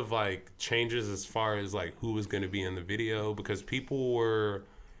lot of like changes as far as like who was going to be in the video because people were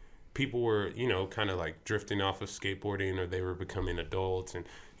kind of like drifting off of skateboarding or they were becoming adults and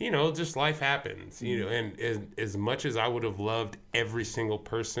just life happens, and as much as I would have loved every single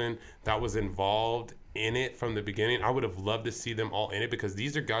person that was involved in it from the beginning, I would have loved to see them all in it because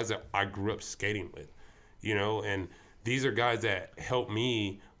these are guys that I grew up skating with, and these are guys that helped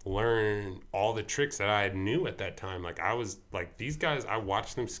me learn all the tricks that I knew at that time. Like I was like these guys, I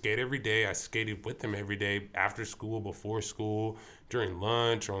watched them skate every day. I skated with them every day after school, before school, during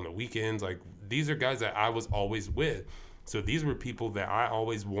lunch, or on the weekends. Like these are guys that I was always with. So these were people that I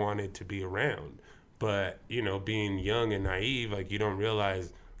always wanted to be around. But, being young and naive, like you don't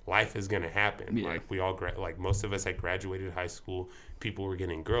realize life is going to happen. Yeah. Like we all, like most of us had graduated high school. People were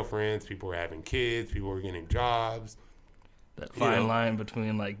getting girlfriends. People were having kids. People were getting jobs. That fine line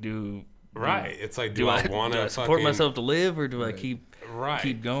between like, Right. It's like, do do I I want to support myself to live or do I keep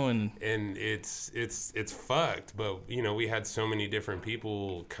going? And it's fucked. But, we had so many different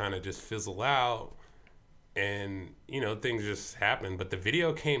people kind of just fizzle out. And, things just happened. But the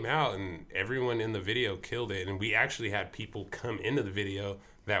video came out and everyone in the video killed it. And we actually had people come into the video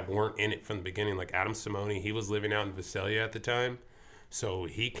that weren't in it from the beginning. Like Adam Simone, he was living out in Visalia at the time. So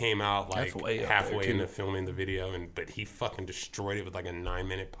he came out like halfway into filming the video. But he fucking destroyed it with like a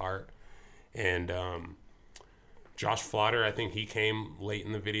 9-minute part. And Josh Flotter, I think he came late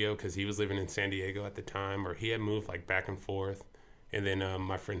in the video because he was living in San Diego at the time. Or he had moved like back and forth. And then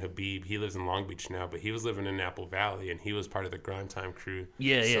my friend Habib, he lives in Long Beach now, but he was living in Apple Valley, and he was part of the Grind Time crew.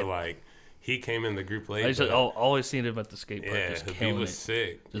 Yeah. So, like, he came in the group late. I just always seen him at the skate park just Habib killing was it.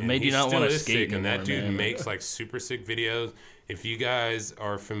 sick. Just And made he you not still wanna is skate sick, and that anymore, dude man. makes, like, super sick videos. If you guys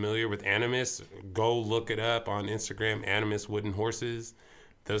are familiar with Animus, go look it up on Instagram, Animus Wooden Horses.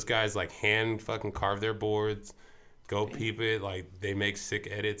 Those guys, like, hand fucking carve their boards. Go peep it. Like, they make sick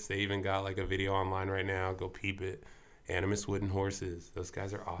edits. They even got, like, a video online right now. Go peep it. Animus Wooden Horses. Those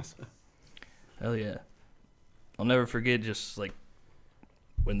guys are awesome. Hell yeah. I'll never forget just like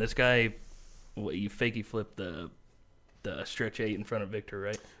when this guy, you fakey flipped the stretch 8 in front of Victor,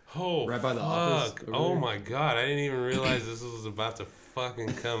 right? Oh, Right by the fuck. office over Oh there. my God. I didn't even realize this was about to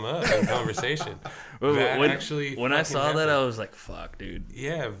fucking come up in conversation. When I saw happened. that, I was like, fuck, dude.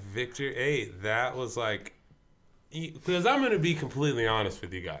 Yeah, Victor 8. That was like, because I'm going to be completely honest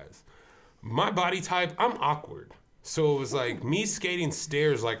with you guys. My body type, I'm awkward. So it was like me skating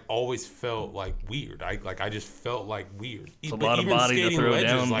stairs like always felt like weird. I just felt like weird. It's a But lot of even body to skating throw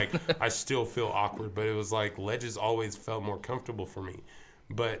ledges, down. like I still feel awkward. But it was like ledges always felt more comfortable for me.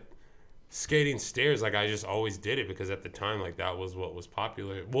 But skating stairs, like I just always did it because at the time, like that was what was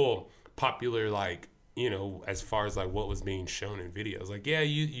popular. Well, popular, like, you know, as far as like what was being shown in videos. Like, yeah,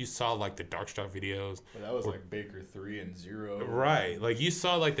 you saw like the Darkstar videos. But that was like Baker 3 and 0. Right. Like you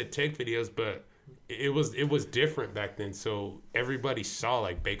saw like the tech videos, but it was different back then. So everybody saw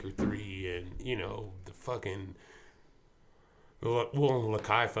like Baker 3 and, you know, the fucking, well,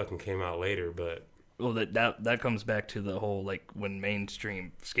 Lakai fucking came out later, but Well, that comes back to the whole, like, when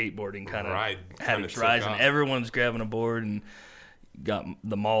mainstream skateboarding kind of Right, had kinda its took rise, and off. everyone's grabbing a board and got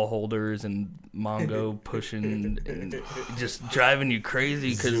the mall holders and Mongo pushing and just driving you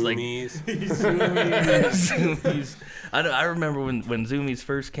crazy because, like, Zoomies. Zoomies. I remember when Zoomies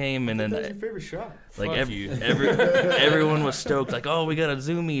first came, and That was then your favorite shot. like Fuck you. everyone was stoked, like, oh, we got a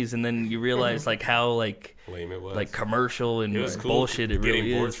Zoomies, and then you realize like how like Lame it was. commercial and It was cool. bullshit it Getting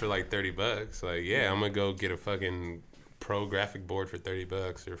really boards is. for like $30. Like, yeah, I'm gonna go get a fucking pro graphic board for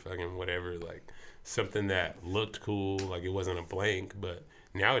 $30 or fucking whatever. Like something that looked cool. Like it wasn't a blank. But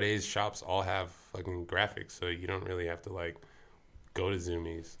nowadays shops all have fucking graphics, so you don't really have to like go to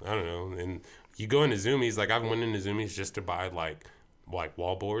Zoomies. I don't know. And you go into Zoomies. Like I've went into Zoomies just to buy like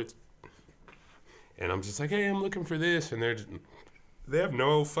wall boards. And I'm just like, hey, I'm looking for this, and they have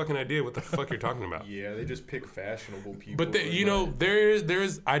no fucking idea what the fuck you're talking about. Yeah, they just pick fashionable people. But you know,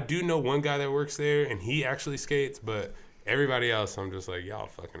 there's I do know one guy that works there, and he actually skates. But everybody else, I'm just like, y'all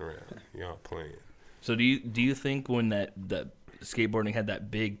fucking around, y'all playing. So do you think when that skateboarding had that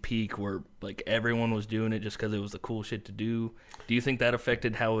big peak where like everyone was doing it just because it was the cool shit to do you think that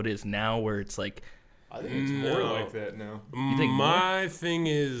affected how it is now, where it's like, I think it's more No. like that now. You think My thing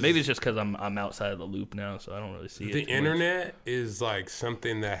is maybe it's just because I'm outside of the loop now, so I don't really see it the too much. internet is like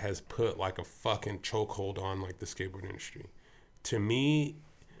something that has put like a fucking chokehold on like the skateboard industry. To me,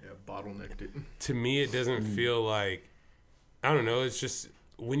 Yeah, bottlenecked it. it doesn't feel like, I don't know, it's just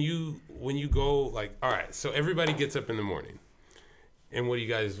when you go like, all right, so everybody gets up in the morning, and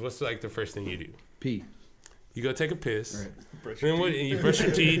what's like the first thing you do? Pee. You go take a piss. Right. Brush And your then what? teeth. You brush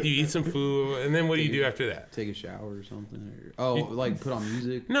your teeth. You eat some food, and then what do you do after that? Take a shower or something. Like put on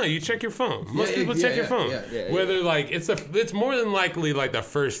music. No, you check your phone. Most Yeah, people yeah, check your yeah, phone. yeah. Whether like it's more than likely like the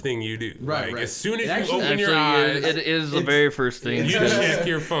first thing you do. Right, Like, right. as soon as It you actually- open your eyes, it is the very first thing. you check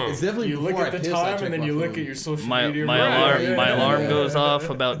your phone. It's definitely You look before at I the piss, I time check and then my you look phone. at your social My media. Right, alarm yeah, goes off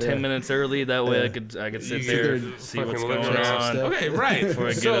about 10 Yeah. minutes early. That way I could sit You there, sit there, see what's fucking going look around. on stuff. Okay, right. before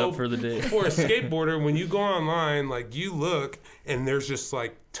I get So, up for the day. for a skateboarder, when you go online, like you look and there's just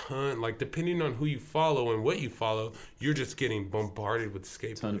like like depending on who you follow and what you follow, you're just getting bombarded with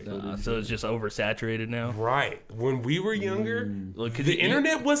Ton of skateboarding. footage. So it's just oversaturated now. Right. When we were younger, Look, the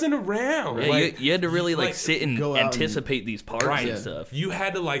internet wasn't around. Yeah, Like, you had to really like sit and go out and- anticipate these parts Right. and stuff. You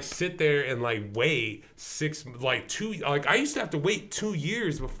had to like sit there and like wait I used to have to wait 2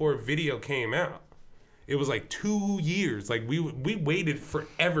 years before a video came out. It was like 2 years. Like we waited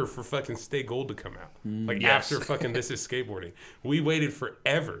forever for fucking Stay Gold to come out. Like Yes. after fucking This Is Skateboarding. We waited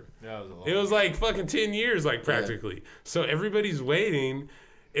forever. That was a lot. It was like fucking 10 years, like practically. So everybody's waiting.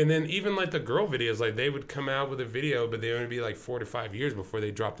 And then even like the girl videos, like they would come out with a video, but they would be like 4 to 5 years before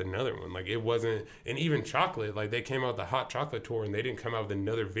they dropped another one. Like it wasn't, and even chocolate, like they came out the Hot Chocolate tour and they didn't come out with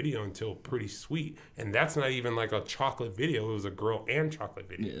another video until Pretty Sweet. And that's not even like a chocolate video. It was a girl and chocolate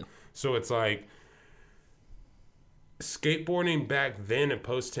video. Yeah. So it's like skateboarding back then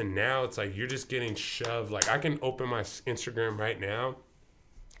opposed to now, it's like you're just getting shoved. Like I can open my Instagram right now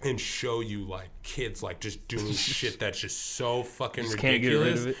and show you like kids like just doing shit that's just so fucking Just can't get rid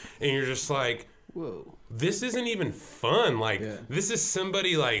ridiculous, of it. and you're just like, Whoa. this isn't even fun. Like Yeah. this is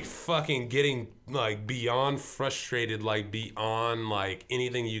somebody like fucking getting like beyond frustrated, like beyond like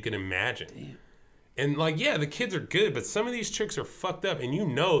anything you can imagine. And like, yeah, the kids are good, but some of these chicks are fucked up, and you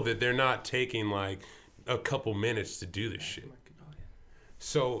know that they're not taking like a couple minutes to do this shit.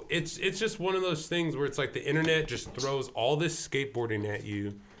 So it's just one of those things where it's like the internet just throws all this skateboarding at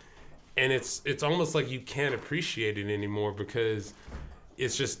you, and it's almost like you can't appreciate it anymore because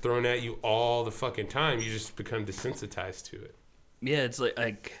it's just thrown at you all the fucking time. You just become desensitized to it. Yeah, it's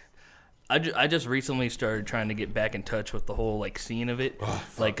like I just recently started trying to get back in touch with the whole like scene of it.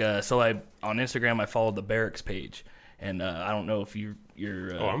 So I on Instagram I followed the Barracks page, and I don't know if you're.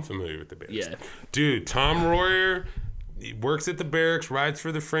 I'm familiar with the Barracks. Yeah, dude, Tom Royer, he works at the Barracks, rides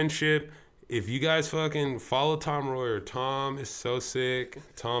for the Friendship. If you guys fucking follow Tom Royer, Tom is so sick.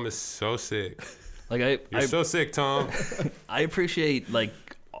 Tom is so sick. Like You're so sick, Tom. I appreciate like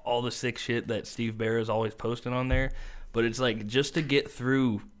all the sick shit that Steve Bear is always posting on there, but it's like just to get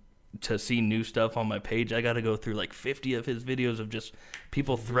through to see new stuff on my page, I got to go through like 50 of his videos of just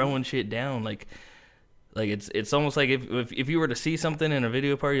people throwing shit down. Like it's almost like if you were to see something in a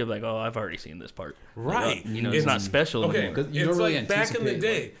video part, you're like, oh, I've already seen this part. Right. Like, it's not special anymore. You It's don't really like back in the anticipate,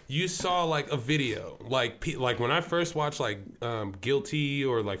 day, you saw like a video, like when I first watched like Guilty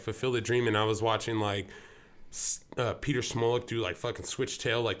or like Fulfill the Dream, and I was watching like Peter Smolik do like fucking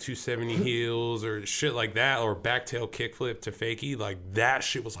switchtail like 270 heels or shit like that, or backtail kickflip to fakie, like that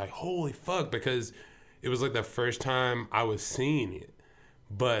shit was like holy fuck, because it was like the first time I was seeing it.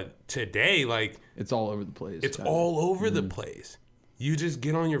 But today, like it's all over the place. It's all over the place. You just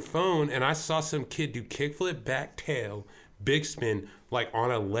get on your phone, and I saw some kid do kickflip, backtail, big spin, like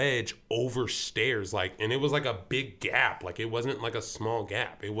on a ledge over stairs, like, and it was like a big gap. Like it wasn't like a small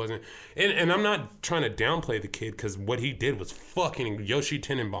gap. It wasn't, and I'm not trying to downplay the kid, because what he did was fucking Yoshi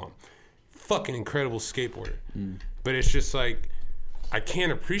Tenenbaum, fucking incredible skateboarder. But it's just like, I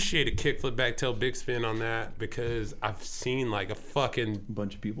can't appreciate a kickflip, backtail, big spin on that, because I've seen like a fucking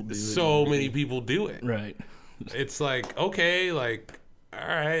bunch of people do it. So many people do it. Right. It's like, okay, like, all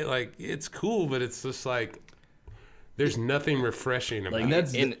right, like it's cool, but it's just like there's nothing refreshing about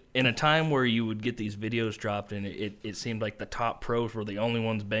Like it. in a time where you would get these videos dropped, and it seemed like the top pros were the only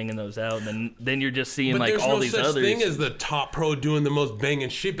ones banging those out, and then you're just seeing But like there's all no these such others. thing as the top pro doing the most banging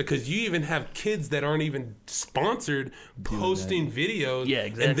shit, because you even have kids that aren't even sponsored posting videos. Yeah,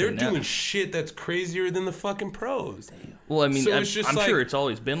 exactly. And they're Now- doing shit that's crazier than the fucking pros. Well, I mean, So I'm, it's just I'm like- sure it's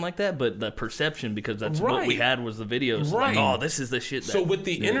always been like that, but the perception, because that's what we Right. had, was the videos. Right. Like, oh, this is the shit. That, So with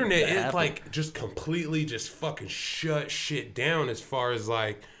the internet, that it happened. like just completely just fucking shut shit down, as far as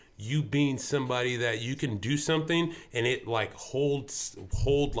like you being somebody that you can do something and it like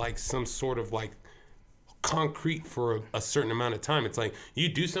hold like some sort of like concrete for a certain amount of time. It's like you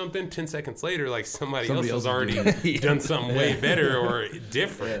do something, 10 seconds later, like somebody else has else is already doing done something way better or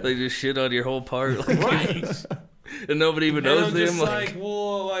different. they just shit on your whole part, like, Right. and nobody even And knows I'm them. just like,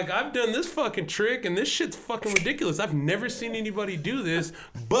 well, like I've done this fucking trick and this shit's fucking ridiculous. I've never seen anybody do this,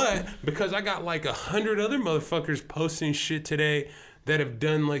 but because I got like 100 other motherfuckers posting shit today that have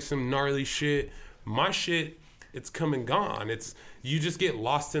done like some gnarly shit, my shit, it's come and gone. It's, you just get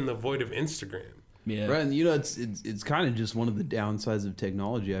lost in the void of Instagram. yeah, Right, and it's kind of just one of the downsides of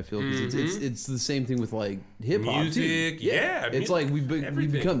technology. I feel, because it's the same thing with like hip hop too. Music, yeah, It's like we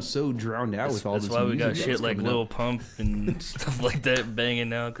everything. become so drowned out with all that's this. why we got music shit that's like coming Lil up. Pump and stuff like that banging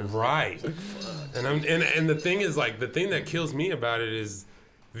now. Cause Right. And the thing is, like, the thing that kills me about it is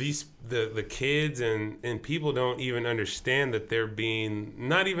the kids and people don't even understand that they're being,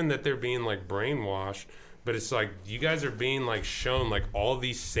 not even that they're being like brainwashed, but it's like you guys are being like shown like all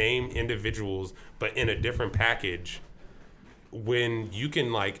these same individuals but in a different package, when you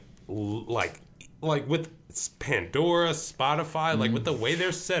can like with Pandora, Spotify, like with the way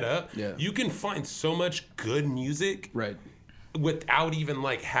they're set up, Yeah. you can find so much good music Right. without even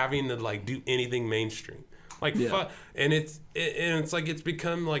like having to like do anything mainstream. Like Yeah. and it's like it's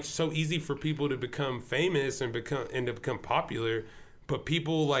become like so easy for people to become famous and to become popular, but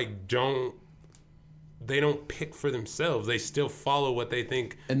people like don't pick for themselves. They still follow what they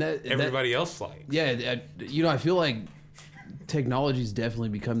think And that everybody else likes. Yeah, I feel like technology's definitely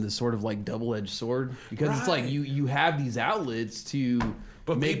become this sort of like double-edged sword, because it's like Right. you have these outlets to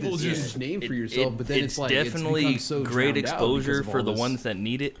But make people this just- huge name for yourself, but then it's like definitely it's become so great drowned out exposure because of for all the this- ones that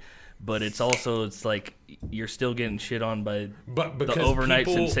need it, but it's also, it's like you're still getting shit on by But the because overnight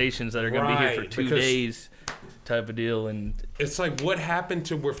people- sensations that are going to be here for Right, 2 because- days type of deal. And It's like, what happened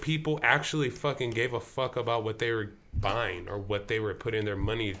to where people actually fucking gave a fuck about what they were buying or what they were putting their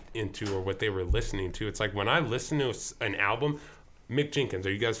money into or what they were listening to? It's like when I listen to an album, Mick Jenkins,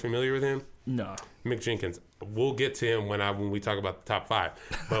 are you guys familiar with him? no, Mick Jenkins. We'll get to him when we talk about the top 5.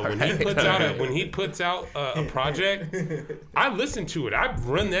 But when he puts out a project, I listen to it. I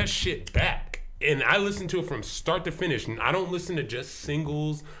run that shit back, and I listen to it from start to finish. And I don't listen to just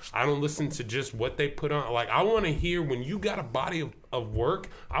singles. I don't listen to just what they put on. Like, I want to hear, when you got a body of work,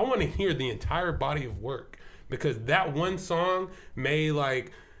 I want to hear the entire body of work, because that one song may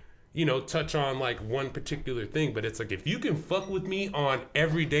like touch on like one particular thing, but it's like if you can fuck with me on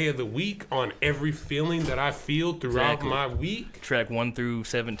every day of the week, on every feeling that I feel throughout my week. Track 1 through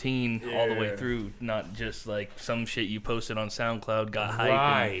 17 all the way through, not just like some shit you posted on SoundCloud got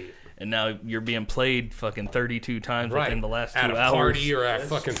hyped and now you're being played fucking 32 times within the last 2 hours. At a party or at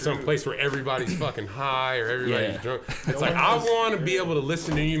fucking some place where everybody's fucking high or everybody's drunk. It's like I want to be able to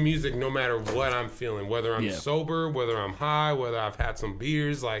listen to your music no matter what I'm feeling, whether I'm sober, whether I'm high, whether I've had some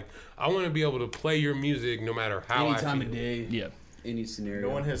beers. Like I want to be able to play your music no matter how I feel. Any time of day. Yeah. Any scenario. No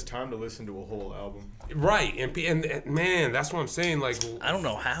one has time to listen to a whole album. Right. And man, that's what I'm saying. Like I don't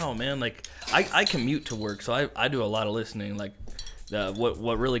know how, man. Like I commute to work, so I do a lot of listening. Like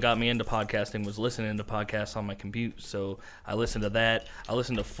what really got me into podcasting was listening to podcasts on my commute. So I listened to that. I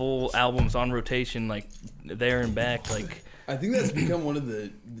listened to full albums on rotation, like there and back. Like I think that's become one of the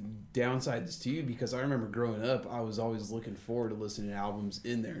downsides too, because I remember growing up, I was always looking forward to listening to albums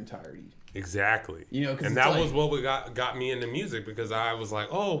in their entirety. Exactly. And that was what got me into music, because I was like,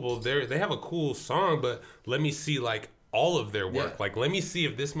 oh, well, they have a cool song, but let me see like all of their work. Like, let me see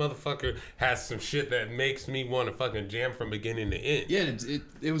if this motherfucker has some shit that makes me want to fucking jam from beginning to end. Yeah, and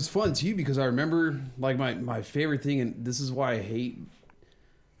it was fun too, because I remember like my favorite thing, and this is why I hate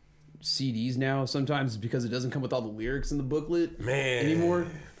CDs now sometimes, is because it doesn't come with all the lyrics in the booklet anymore.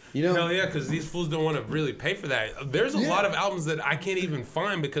 Hell yeah, because these fools don't want to really pay for that. There's a lot of albums that I can't even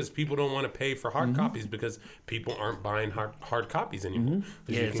find because people don't want to pay for hard copies, because people aren't buying hard copies anymore.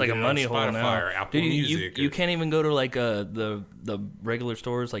 Yeah, it's like a money hole now. Or Apple Music. You can't even go to like the regular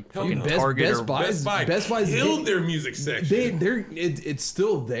stores like fucking Best Target or Best Buy's killed their music section. It's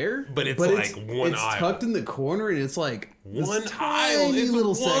still there, but it's like one aisle. It's tucked in the corner, and it's like one aisle. It's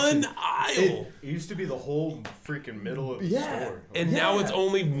little one section. aisle. It used to be the whole freaking middle of the store. And now it's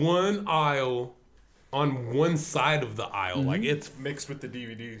only one aisle on one side of the aisle. Like it's mixed with the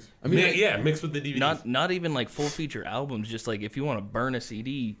DVDs. I mean, mixed with the DVDs. Not even like full feature albums. Just like if you want to burn a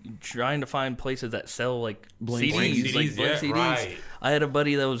CD, trying to find places that sell like blank CDs. Like blank CDs. Right. I had a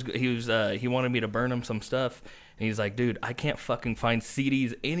buddy that he wanted me to burn him some stuff. And he's like, dude, I can't fucking find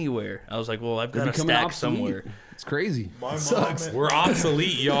CDs anywhere. I was like, well, I've got a stack somewhere. It's crazy. It sucks. We're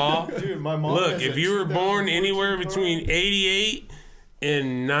obsolete, y'all. Dude, my mom. Look, if you were born anywhere between 88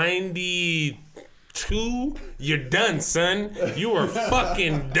 and 92, you're done, son. You are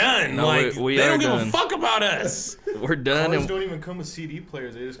fucking done. No, like we they are don't give done. a fuck about us. We're done. Cars don't even come with CD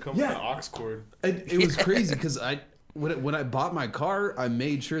players. They just come with the aux cord. It was crazy because when I bought my car, I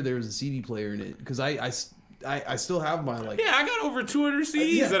made sure there was a CD player in it, because I still have my like. Yeah, I got over 200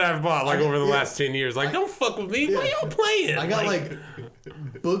 CDs that I've bought like over the last 10 years. Like, don't fuck with me. Why y'all playing? I got like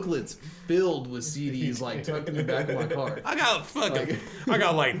booklets filled with CDs like tucked in the back of my car. I got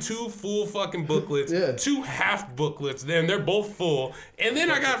like 2 full fucking booklets, 2 half booklets. Then they're both full, and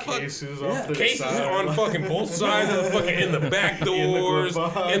then I got cases on fucking both sides of the fucking in the back doors,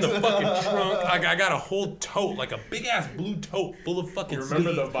 in the fucking trunk. Like I got a whole tote, like a big ass blue tote full of fucking.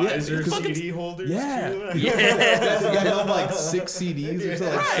 Remember CDs. the visor CD holders? Yeah. Too? I got like 6 CDs or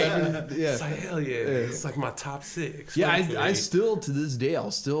something, like 7. Yeah. It's like hell yeah. It's like my top 6. Yeah, I still to this day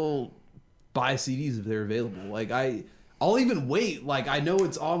I'll still buy CDs if they're available. Like I'll even wait. Like I know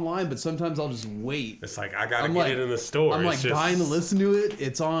it's online, but sometimes I'll just wait. It's like I gotta get it in the store. I'm like dying to listen to it.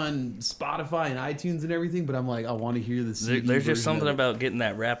 It's on Spotify and iTunes and everything, but I'm like, I want to hear the CD. There's just something about getting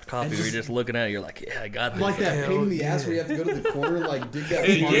that wrapped copy where you're just looking at it, you're like, yeah, I got this. Like that pain in the ass where you have to go to the corner and like dig that.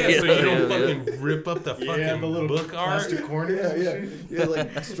 So you don't fucking rip up the fucking the little book art. plastic corner. Yeah,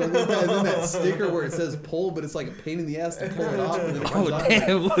 like struggle with that. And then that sticker where it says pull, but it's like a pain in the ass to pull it off. And then it comes off.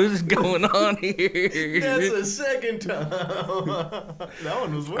 Damn, what is going on here? That's the second time. That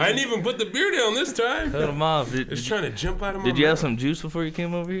one was weird. I didn't even put the beer down this time. Cut him off. Just trying to jump out of my Did you have mouth. some juice before you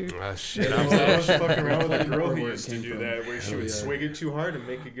came over here? Ah, shit. I was fucking around with a girl who Where it used to came do from. that, where she would swig it too hard and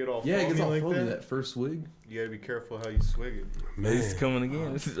make it get all Yeah, it gets all foamy foamy, like that first swig. You gotta be careful how you swig it. It's coming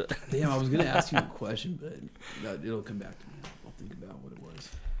again. Damn, I was gonna ask you a question, but it'll come back to me. I'll think about what it was.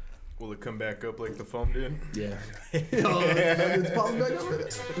 Will it come back up like the foam did? Yeah. It's popping back up right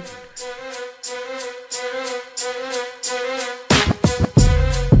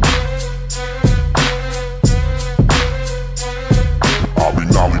I'll be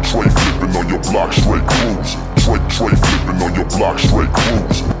nolly tray flipping on your block, straight cruising. Tray flipping on your block, straight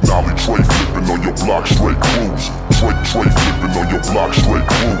cruising. Nolly tray flipping on your block, straight cruising. Tray flipping on your block, straight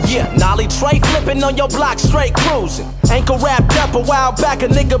cruising. Yeah, nolly tray flipping on your block, straight cruising. Ankle wrapped up a while back, a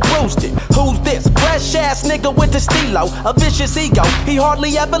nigga bruised it. Who's this? Fresh ass nigga with the stilo, a vicious ego. He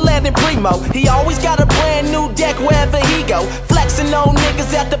hardly ever landed primo. He always got a brand new deck wherever he go. Flexing on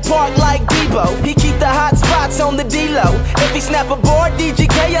niggas at the park like Debo. He keep the hot spots on the D-Lo. If he snap a board,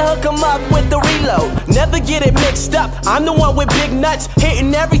 DGK will hook him up with the reload. Never get it mixed up. I'm the one with big nuts,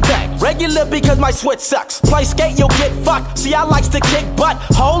 hitting everything. Regular because my switch sucks. Play skate, you'll get fucked. See, I likes to kick butt.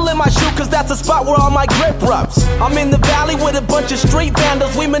 Hole in my shoe, cause that's a spot where all my grip rubs. I'm in the valley with a bunch of street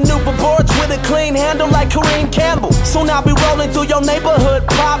vandals. We maneuver boards with a clean handle like Kareem Campbell. Soon I'll be rolling through your neighborhood,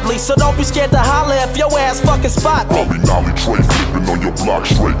 probably. So don't be scared to holler if your ass fucking spot me. I'll be nollie tray flipping on your block,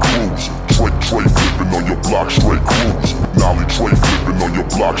 straight cruise. Tray flipping on your block, straight cruise. Nollie tray flipping on your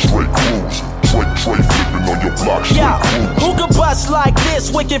block, straight cruise. Tray flipping on your block, straight cruise. Who could bust like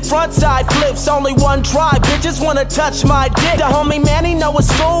this? Wicked frontside flips, only one try. Bitches wanna touch my dick. The homie Manny know a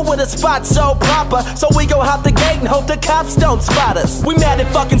school with a spot so proper. So we go out the gate and hope the cops don't spot us. We mad and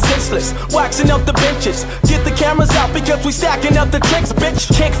fucking senseless, waxing up the benches. Get the cameras out because we stacking up the tricks,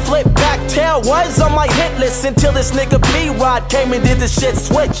 bitch. Kick, flip, back, tail was on my hit list until this nigga P-Rod came and did the shit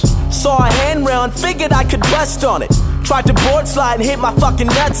switch. Saw a handrail and figured I could bust on it. Tried to board slide and hit my fucking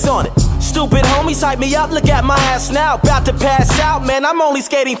nuts on it. Stupid homies hype me up, look at my ass now. About to pass out, man, I'm only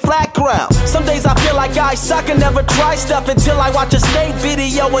skating flat ground. Some days I feel like I suck and never try stuff until I watch a skate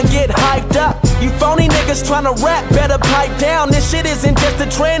video and get hyped up. You phony niggas tryna rap, better pipe down. This shit isn't just a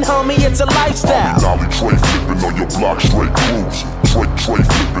trend, homie, it's a lifestyle. Nollie tray flipping on your block, straight cruise. Tray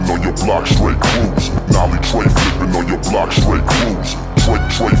flipping on your block, straight cruise. Nollie tray flipping on your block, straight cruise.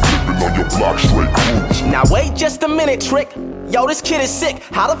 Tray flipping on your block, straight cruise. Now wait just a minute, trick. Yo, this kid is sick.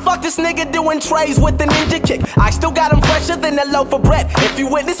 How the fuck this nigga doing trays with the ninja kick? I still got him fresher than a loaf of bread. If you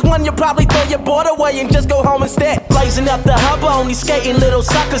witness one, you'll probably throw your board away and just go home instead. Blazing up the hub, only skating little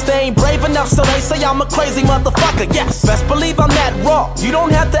suckers. They ain't brave enough, so they say I'm a crazy motherfucker. Yes, best believe I'm that raw. You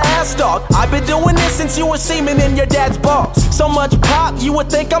don't have to ask, dog. I've been doing this since you were semen in your dad's balls. So much pop, you would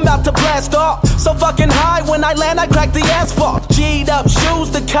think I'm about to blast off. So fucking high, when I land, I crack the asphalt. G'd up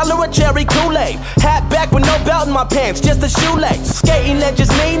shoes, the color of cherry Kool-Aid. Hat back with no belt in my pants, just a shoelace. Skating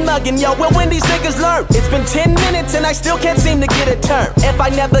legends mean mugging, yo, well when these niggas learn? It's been 10 minutes and I still can't seem to get a turn. If I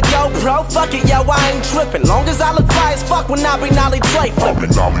never go pro, fuck it, yo, I ain't tripping. Long as I look fly as fuck when I be nollie tray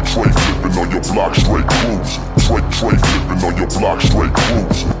flipping. I'll be nollie tray flipping on your block, straight cruise. Tray flipping on your block, straight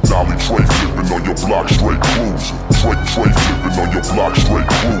cruise. Nollie tray flipping on your block, straight cruise. Tray flipping on your block, straight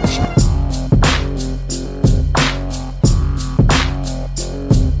cruise.